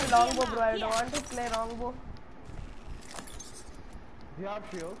taking the longbow, bro. I don't want to play longbow. Do you have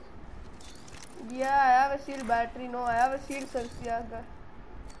shields? Yeah, I have a shield battery. No, I have a shield cell. Yeah,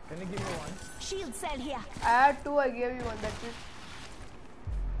 Can you give me one? Shield cell here. I had two. I gave you one. That's it.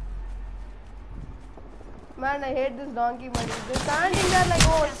 Man, I hate this donkey money. They're standing there like,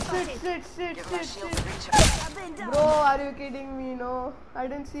 oh, shit. I've been down. Bro, are you kidding me? No, I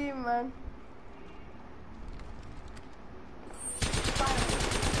didn't see him, man.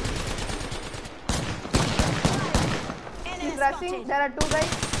 He's rushing. There are two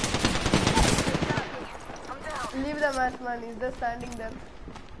guys. Leave the match, man. He's just standing there.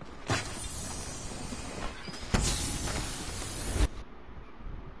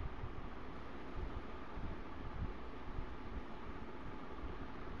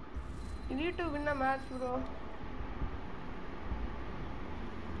 You need to win a match, bro.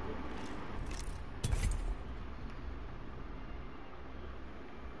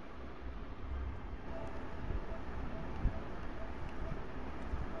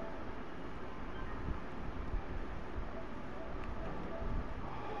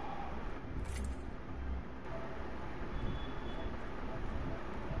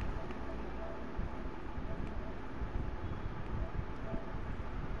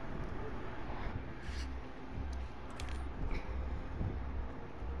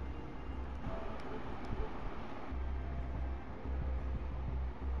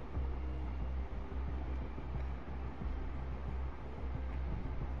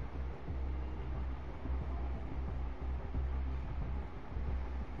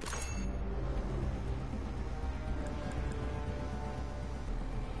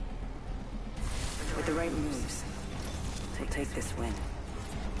 With the right moves, take this win.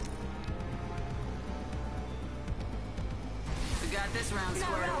 We got this round Now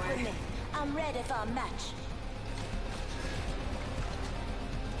squared rock with away. me. I'm ready for a match.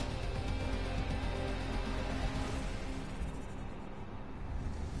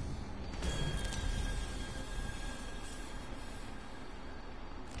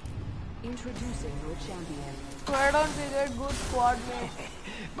 Introducing your champion. Why don't we get good squad mates?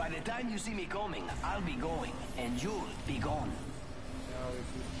 By the time you see me coming, I'll be going, and you'll be gone.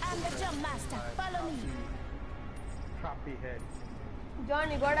 I'm the jump master. Follow me. Crappy head.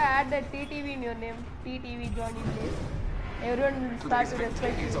 John, you gotta add that TTV in your name. TTV Johnny, please. Everyone will start to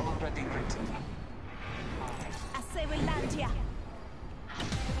respect you. Is already written. I say we land here.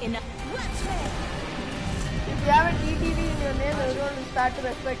 Enough. Watch me. If you have a TTV in your name, everyone will start to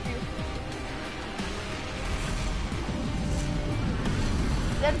respect you.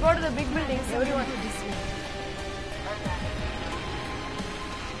 Let's go to the big building, everyone.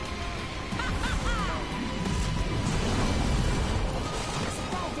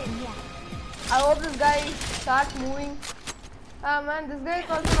 I hope this guy starts moving. Ah man, this guy is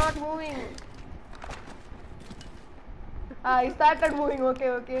also not moving. Ah, he started moving.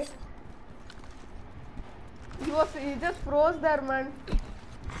 Okay. He just froze there, man.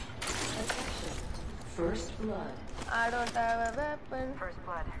 First blood. I don't have a weapon. First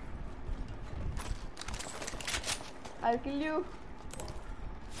blood. I'll kill you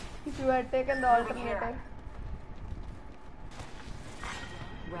if you had taken the alternator.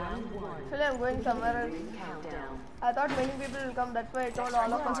 Round 1. Actually, I'm going somewhere else. Ring countdown. I thought many people will come. That's why I told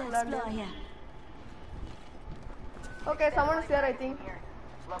all of us to land Explore here. here. Okay, someone is here, I think.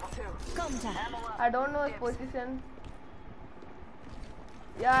 Level 2. Contact. I don't know his position.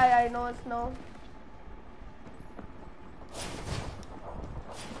 Yeah, I know it's now.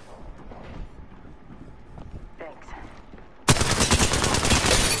 Thanks.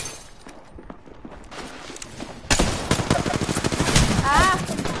 Ah!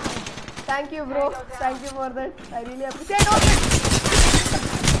 Thank you, bro. Thank you for that. I really appreciate it.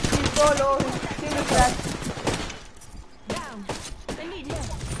 He's so low. His skin is cracked. Down. I need help.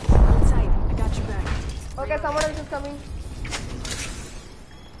 Hold tight. I got your back. Okay, someone else is coming.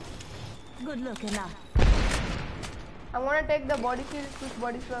 Good luck now. I'm gonna take the body shield, quick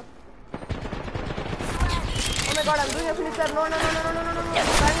body swap. Oh my god, I'm doing a finisher. No.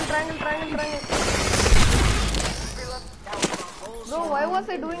 Triangle. Bro, why was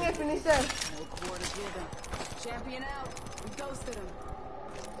I doing a finisher? No quarter given. Champion out. We ghosted him.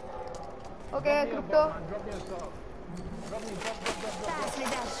 Okay, crypto. Drop yourself. Drop me. Pass me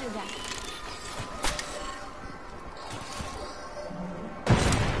that sugar.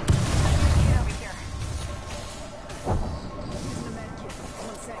 Get over here. Using the med kit.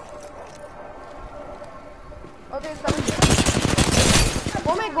 1 sec. Okay, it's coming.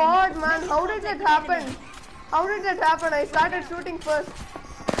 Oh my god, man, how did that happen? I started shooting first.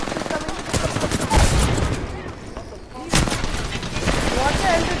 He's coming. What the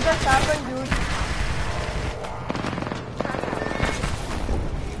hell did just happen, dude?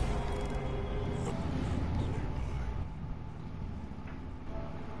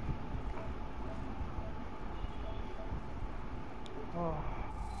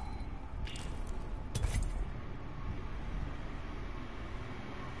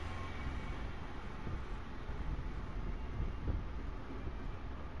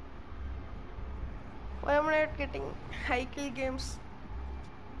 Why am I not getting high kill games?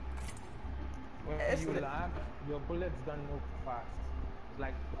 When you lag, your bullets don't move fast. It's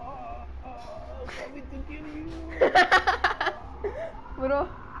like, coming to kill you. Bro.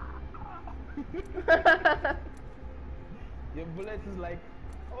 Your bullets is like,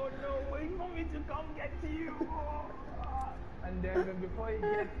 oh no, wait for me to come get you. And then before he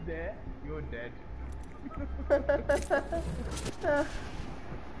gets there, you're dead.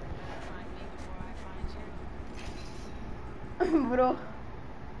 Bro.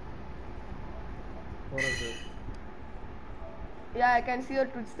 What is it? Yeah, I can see your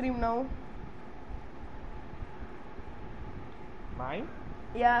Twitch stream now. Mine?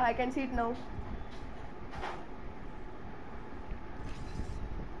 Yeah, I can see it now.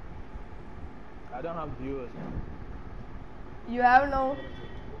 I don't have viewers. You have now.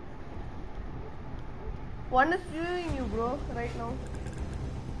 One is viewing you, bro, right now.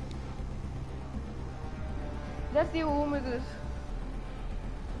 Just see whom it is.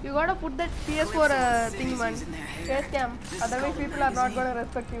 You gotta put that PS4 thing, man. Face cam. Otherwise, people are not gonna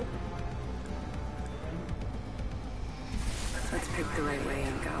respect you. Let's pick the right way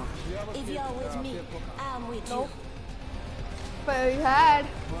and go. If you're with me, I'm with you. But you had.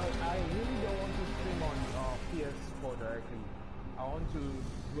 But I really don't want to stream on PS4 directly. I want to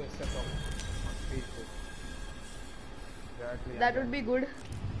do a setup on Facebook. Directly. That would be good.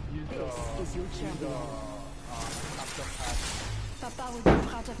 Use the Is your champion. capture card. Papa will be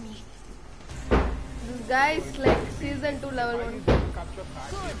proud of me. This guy is like season 2 level 1. Capture card.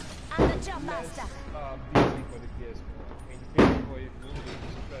 Good. I'm the jump master. Busy for the PS4. In PS4, if you need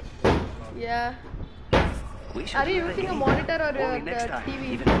stressful. Yeah. We should Are you play using a game. monitor or Only a next time, TV?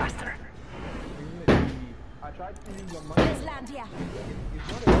 even faster. I tried using the money. Let's land here. It's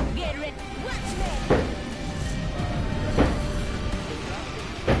not a Get ready. Watch me.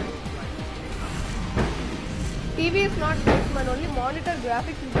 TV is not big, man. Only monitor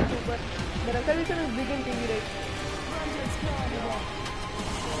graphics is super. The resolution is big in TV, right?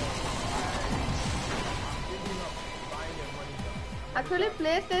 Actually,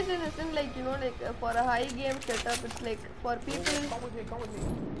 PlayStation isn't like, you know, like for a high game setup. It's like for people. Come with me, come with me.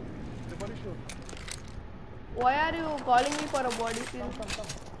 The body shield. Why are you calling me for a body shield? Come.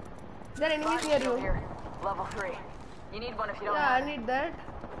 Is there enemies near you? Here. Level 3. You need one if you don't Yeah, have I need that.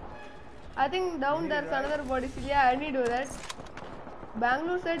 I think down there's another body shield. Yeah, I need that.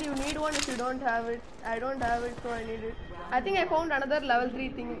 Bangalore said you need one if you don't have it. I don't have it, so I need it. I think I found another level 3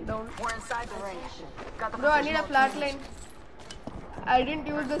 thing down. We're inside the ring. Got the Bro, I need a positional flat advantage. line. I didn't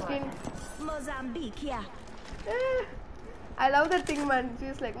use the skin. Mozambique, yeah. I love that thing, man.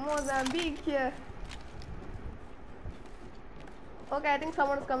 She's like, Mozambique here. Okay, I think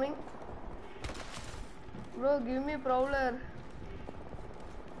someone's coming. Bro, give me Prowler.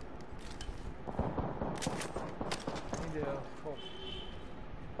 Need a scope.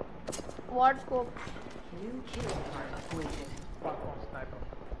 What scope? New kill card appointed. Platform sniper.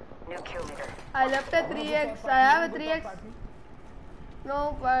 New kill leader. I left a 3x. I have a 3x.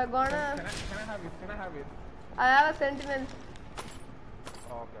 No, I'm gonna. Can I have it? Can I have it? I have a sentinel.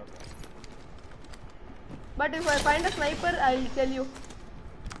 Oh, okay. But if I find a sniper, I'll tell you.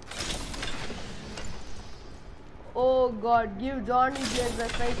 Oh god, give Johnny Blaze the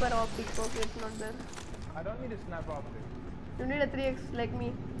sniper optics. Okay, it's not there. I don't need a sniper optic. You need a 3x like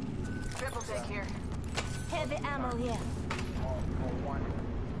me. Triple take here. Heavy ammo here. Or one.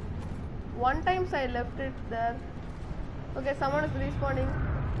 One times I left it there. Okay, someone is respawning.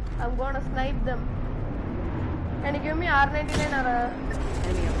 I'm gonna snipe them. Can you give me R99 or a...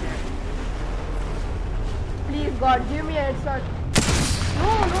 Enemy up there. Please God, give me a headshot.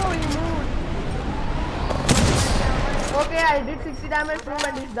 No, he moved. Okay, I did 60 damage to him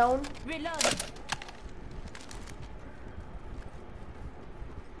and he's down. Reload.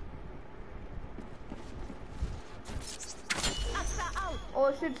 Asta out.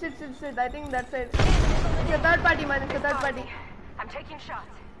 Oh shit. I think that's it. It's a third party, man. It's a third party. I'm taking shots.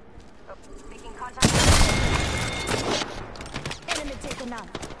 Making contact. Enemy taken out.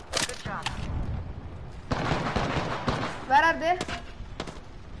 Good job. Where are they?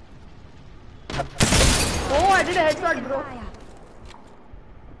 Oh, I did a headshot, bro. Fire.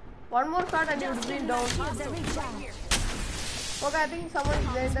 One more shot and he would be down. Shields are recharged. Okay, I think someone is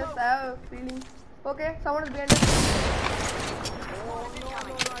behind us. I have a feeling. Okay, someone is behind us.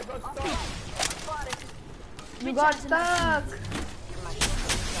 You got stuck.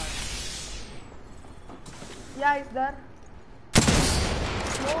 Yeah, it's there.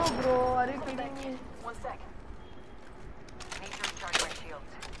 No, bro. Are you kidding me? 1 sec. Need to recharge my shields.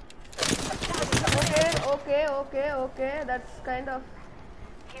 Okay. That's kind of...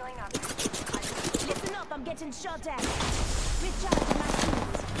 Healing up. Listen up, I'm getting shot at. Recharging my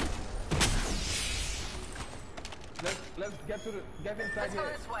shields. Let's get inside Let's go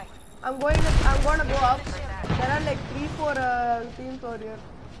here. this way. I'm gonna go up. There are like 3-4 teams over here.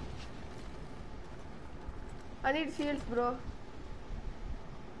 I need shields, bro.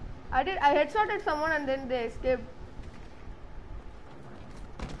 I headshotted someone and then they escaped.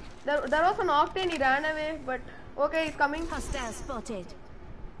 There was an Octane, he ran away, but okay, he's coming. Hostile spotted.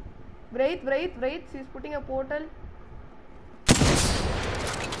 Wraith, she's putting a portal.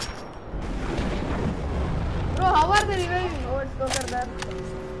 Bro, how are they reviving? Oh, it's Joker there.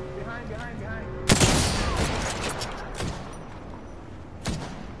 Behind.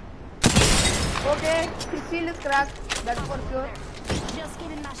 Okay, his shield is cracked, that's for sure. Just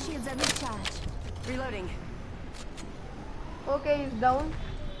giving my shields a recharge. Reloading. Okay, he's down.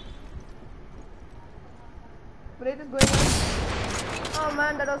 Wraith is going on. Oh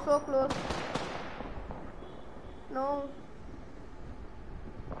man, that was so close. No.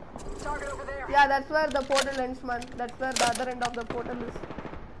 Target over there. Yeah, that's where the portal ends, man. That's where the other end of the portal is.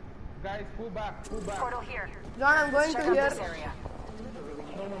 Guys, pull back. Portal here. John, I'm going Check to out here. this area.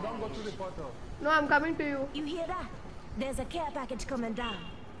 No, don't go through the portal. No, I'm coming to you. You hear that? There's a care package coming down.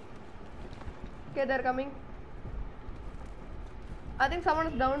 Okay, they're coming. I think someone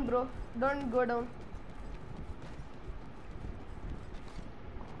is down, bro. Don't go down.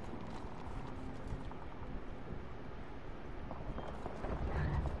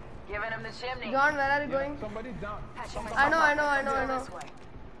 Giving him the chimney. John, where are you going? Somebody's down. Patching I myself know. up. This way.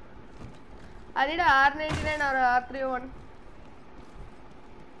 I need a R99 or a R301.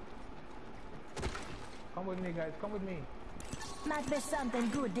 Come with me, guys. Come with me. Might be something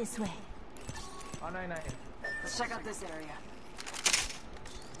good this way. R99. Let's check out this area.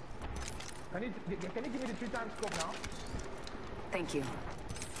 Can you give me the 3 times scope now? Thank you.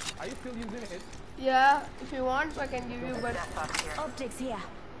 Are you still using it? Yeah, if you want, I can give you, but Optics here.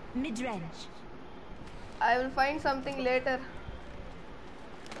 Mid-range. I will find something later.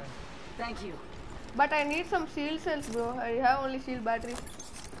 Thank you. But I need some shield cells, bro. I have only shield batteries.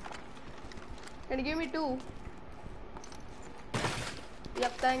 Can you give me 2?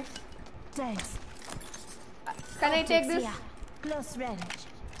 Yep, thanks. Thanks. Can I take Optics this? here. Close range.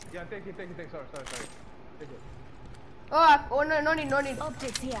 Yeah, take it. Sorry. Take it. Oh no, no need.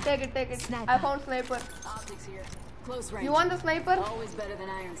 Optics here. Take it. Sniper. I found sniper. Optics here. Close range. You want the sniper? Always better than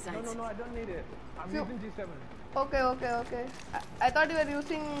iron sights. No, I don't need it. I'm You- using G7. Okay. I thought you were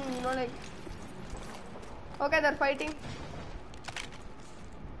using, like... Okay, they're fighting.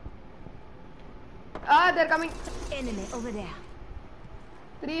 Ah, they're coming. Enemy over there.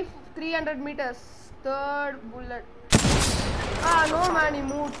 300 meters. Third bullet. Ah, no man, he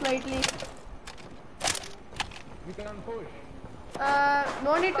moved slightly. We can push.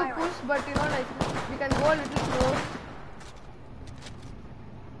 No need to push, but like, we can go a little slow.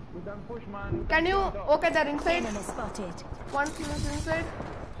 We can push, man. Can you... Okay, they're inside. Enemy spotted. One is inside.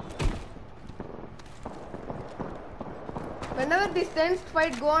 Whenever this tense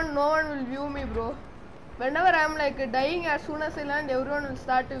fight go on, no one will view me, bro. Whenever I'm like dying, as soon as I land, everyone will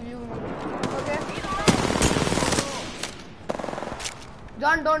start to view me. Okay?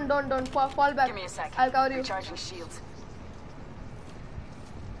 John, don't fall back. Give me a sec. I'll cover you. Recharging shields.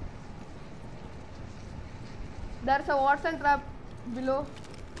 There's a Watson trap below.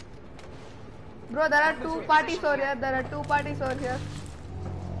 Bro, there are 2 parties over here.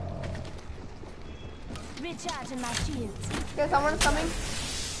 Recharging my shields. Okay, someone's coming.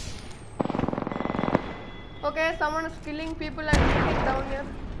 Okay, someone is killing people and fighting down here.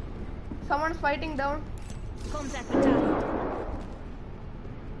 Someone's fighting down. Contact with target.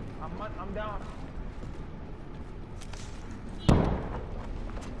 I'm down.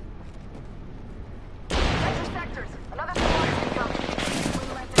 Enter sectors. Another squad is incoming.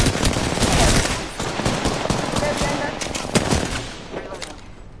 Okay, behind us. Reloading.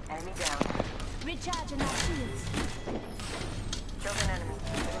 Enemy down. Recharging my shields. Killed an enemy.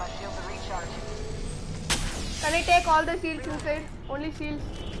 Give my shield to recharge. Can I take all the shields inside? Only shields.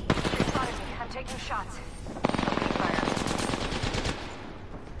 They spotted me. I'm taking shots. Opening fire.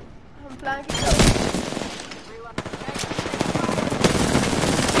 I'm flanking. Reload.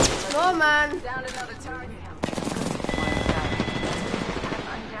 No man. Down another target.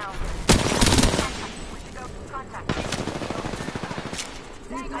 I'm down. Where'd you go? Contact.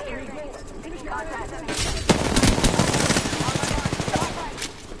 I hear you. Contact.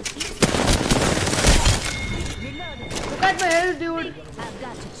 Look at my health, dude. I've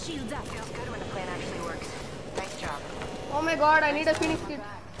got it. Shields up. Feels good when the plan actually works. Nice job. Oh my god, I need a phoenix kit.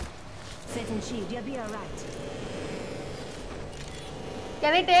 Setting shield. You'll be alright.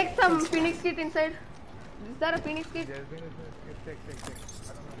 Can I take some phoenix kit inside? Is there a phoenix kit? Yes, take. I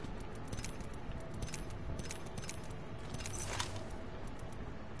don't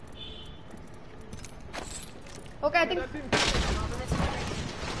know. Okay, I think...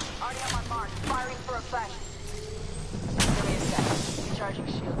 Already on my mark. Firing for effect. Give me a sec. Recharging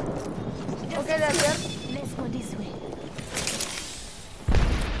shield. Okay, they're here. Let's go this way.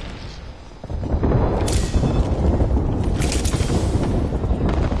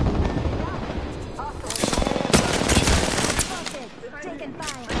 Spotted. Taking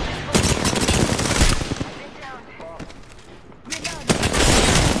fire.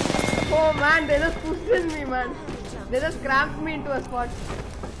 Oh man, they just pushed me, man. They just cramped me into a spot.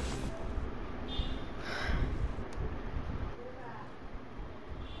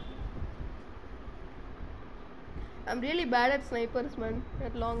 I'm really bad at snipers, man,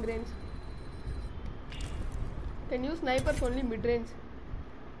 at long range. Can use snipers only mid range.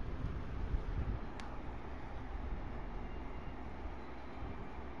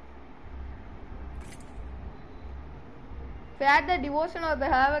 If I had the devotion or the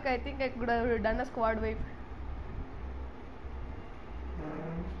havoc, I think I could have done a squad wipe.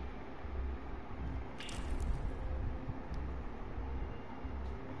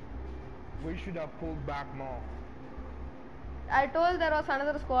 We should have pulled back more. I told there was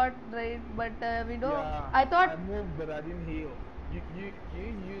another squad, right? But we don't. Yeah, I thought. I moved, but I didn't heal. You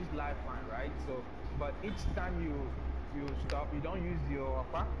use lifeline, right? So, but each time you stop, you don't use your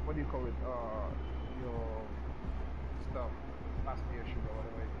what do you call it? Your stuff, past your sugar,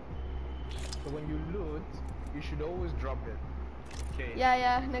 whatever it is. So when you loot, you should always drop it. Okay.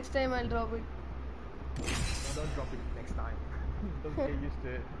 Yeah. Next time I'll drop it. No, don't drop it next time. Just get used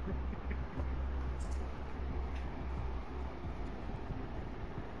to it.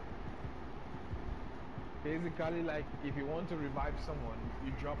 Basically, like if you want to revive someone,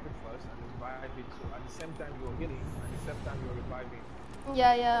 you drop it first and revive it. So at the same time you're healing, and at the same time you're reviving.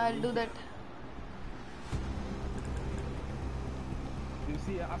 Yeah, yeah, I'll do that. You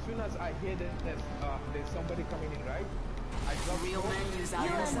see, as soon as I hear that there's somebody coming in, right? I drop Real smoke, men use You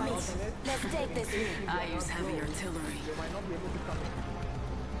iron and me. sights. Let's take this. I use heavy artillery. they might not be able to come in.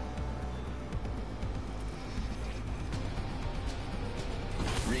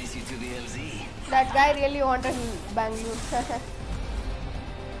 Race you to the LZ. That guy really wanted Bangalore.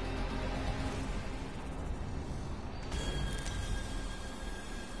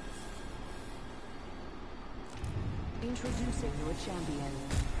 Introducing your champion.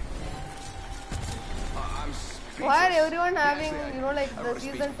 I'm Why are speechless. everyone having, Actually, you know, like I the wrote a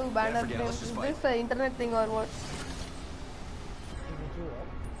season speech. 2 Yeah, banner forget it, let's frames? Is just fight. this an internet thing or what? Season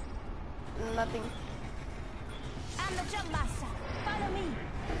 2, right? Nothing. I'm the jump master. Follow me.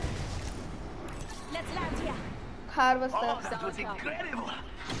 Let's land here. Harvester. That was incredible.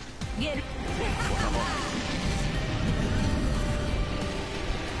 Get it.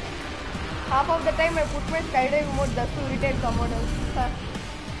 Half of the time I put my skydive mode just to irritate someone else.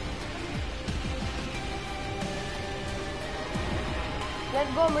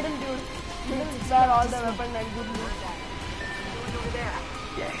 Let's go middle, dude. Middle is where all the weapon and good loot.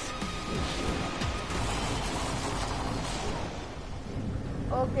 Yes.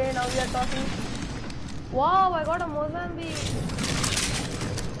 Okay, now we are talking. Wow, I got a Mozambique.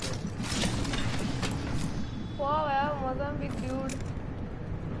 Wow, I have a Mozambique, dude.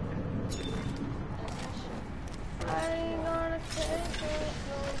 I'm gonna take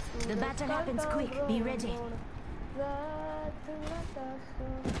it. The battle happens quick. Be ready.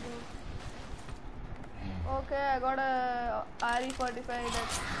 Okay, I got a RE45.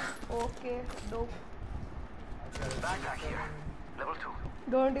 That's okay, dope. Backpack here. Level 2.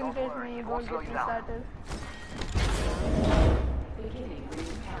 Don't irritate me. Don't get me started. Beginning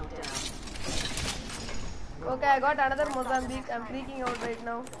ring countdown. Okay, I got another Mozambique. I'm freaking out right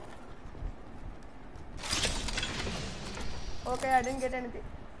now. Okay, I didn't get anything.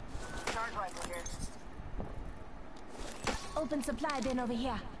 Charge rifle here. Open supply bin over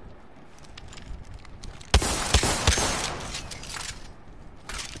here.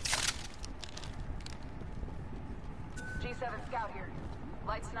 G7 scout here.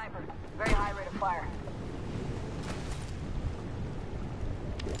 Light sniper. Very high rate of fire.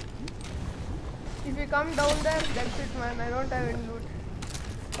 If you come down there, that's it, man. I don't have any loot.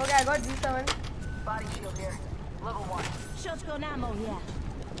 Okay, I got G7. Body shield here. Level 1. Shotgun ammo here.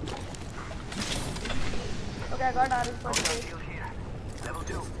 Okay, I got RE45. Shield here. Level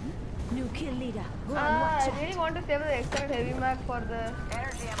 2. New kill leader. Go on, Ah, watch I out. really want to save the extended heavy mag for the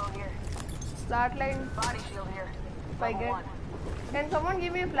Energy ammo here. flatline Body shield here. if I Level get. 1. Can someone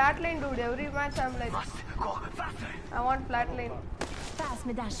give me a flatline, dude? Every match I'm like, Must go faster. I want flatline. Pass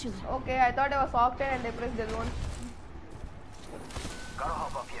me that shoe. Okay, I thought I was octane and I pressed L1. Gotta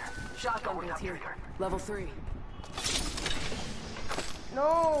hop up here. Shotgun Double bins tap here. trigger. Level 3.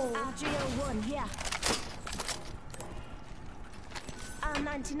 No! RGO1 here.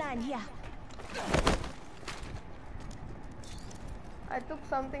 R99 here. I took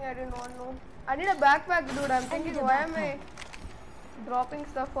something I didn't want. No. I need a backpack, dude. I'm thinking, need a why am I backpack. dropping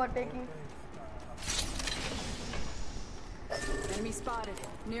stuff for taking? Enemy spotted.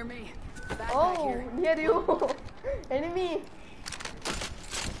 Near me. Backpack Oh, here. near you. Enemy.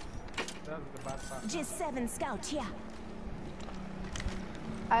 That's the bad part. G7 scout here.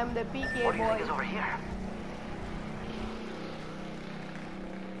 I am the PK What do you think boy. is over here?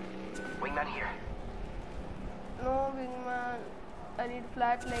 Wingman here. No, wingman. I need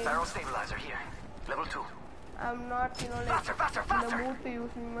flatline. Barrel stabilizer here. Level 2. I'm not, you know, like Faster, faster, in the faster. mood to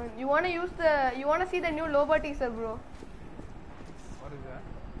use wingman. You wanna see the new Loba teaser, bro? What is that?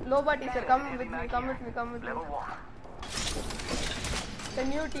 Loba teaser, come Heavy with me, mag come here. with me, come with me. Level 1. The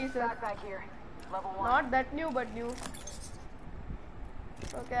new teaser. Backpack here. Level 1. Not that new, but new.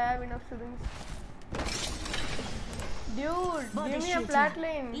 Okay, I have enough students. Dude, Body give me a shooter.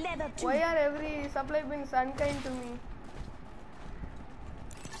 flatline. Level 2. Why are every supply bins unkind to me?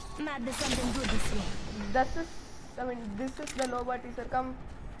 Might be something good this way. This is the Loba teaser. Come.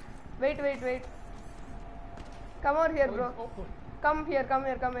 Wait. Come over here, bro. Open. Come here.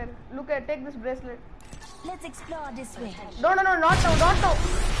 Look at, take this bracelet. Let's explore this way. No, not now.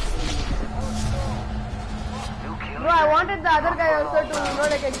 New kill Bro, I leader. wanted the other guy also to,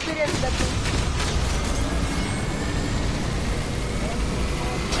 like experience that thing.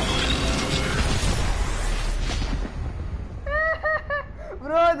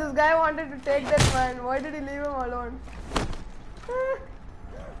 Bro, this guy wanted to take that man. Why did he leave him alone?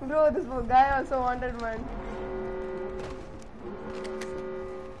 Bro, this guy also wanted, man.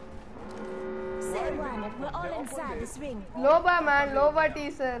 Say one, we're all inside this ring. Loba, man. Loba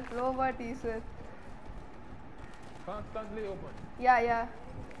teaser. Loba teaser. Constantly open. Yeah.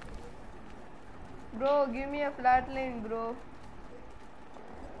 Bro, give me a flat lane, bro.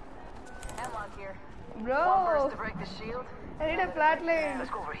 Hemlock here. Want Bro, first to break the shield? I need a flat lane.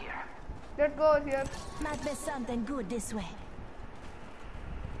 Let's go over here. Let's go here. Might be something good this way.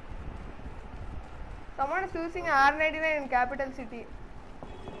 Someone is using R99 in capital city.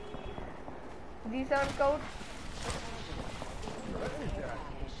 G7 scout. What is that?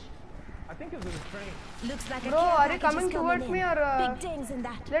 I think it's a train. Looks like Bro, a care are you package coming is towards in. me or Big things in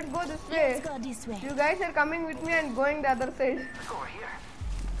that. let's go this way. Let's go this way. You guys are coming with me and going the other side. Let's go over here.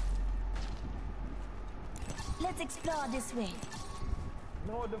 Let's explore this way.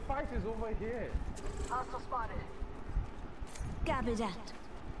 No, the fight is over here. Hostile spotted. Copy that.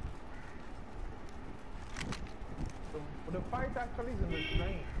 The fight actually is in the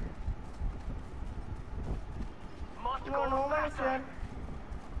train. Must No, go no one is faster. here.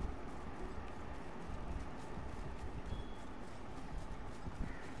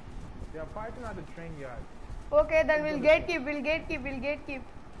 They are fighting at the train yard. Okay, then we'll gatekeep.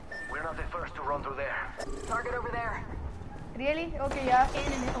 We're not the first to run through there. Target over there. Really? Okay, yeah.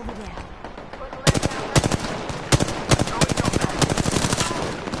 Enemy over there. Put the left down.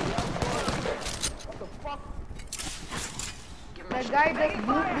 What the fuck? That guy just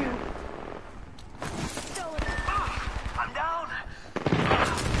booped you. I'm down.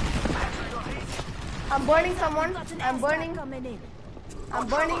 Actually got hit. I'm burning someone. Got an I'm airstrike burning. coming in. I'm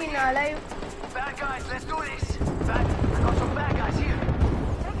burning in alive. Bad guys, let's do this. I got some bad guys here.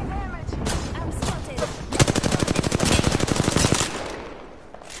 Taking damage. I'm spotted.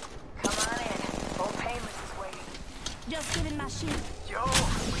 Come on in. Old Painless is waiting. Just giving my shield. Yo,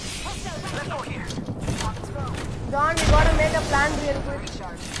 Hostile right let's go here. Pop its phone. John, we gotta make a plan real quick.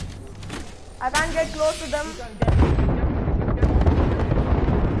 Recharge. I can't get close to them.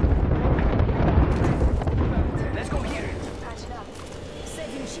 Let's go here. Patching up.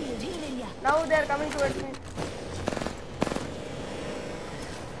 Saving shield, healing ya. Now they are coming towards me.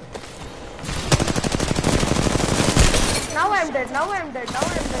 Now I'm dead.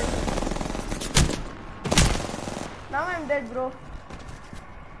 Now I'm dead, bro.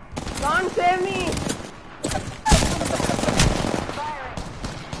 John, save me. Firing.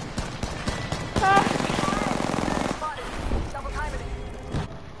 Ah. Spotted. Double timing it.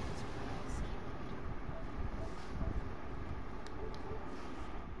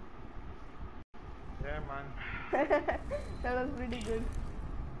 Yeah, man. That was pretty good.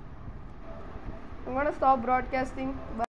 I'm gonna stop broadcasting. Bye.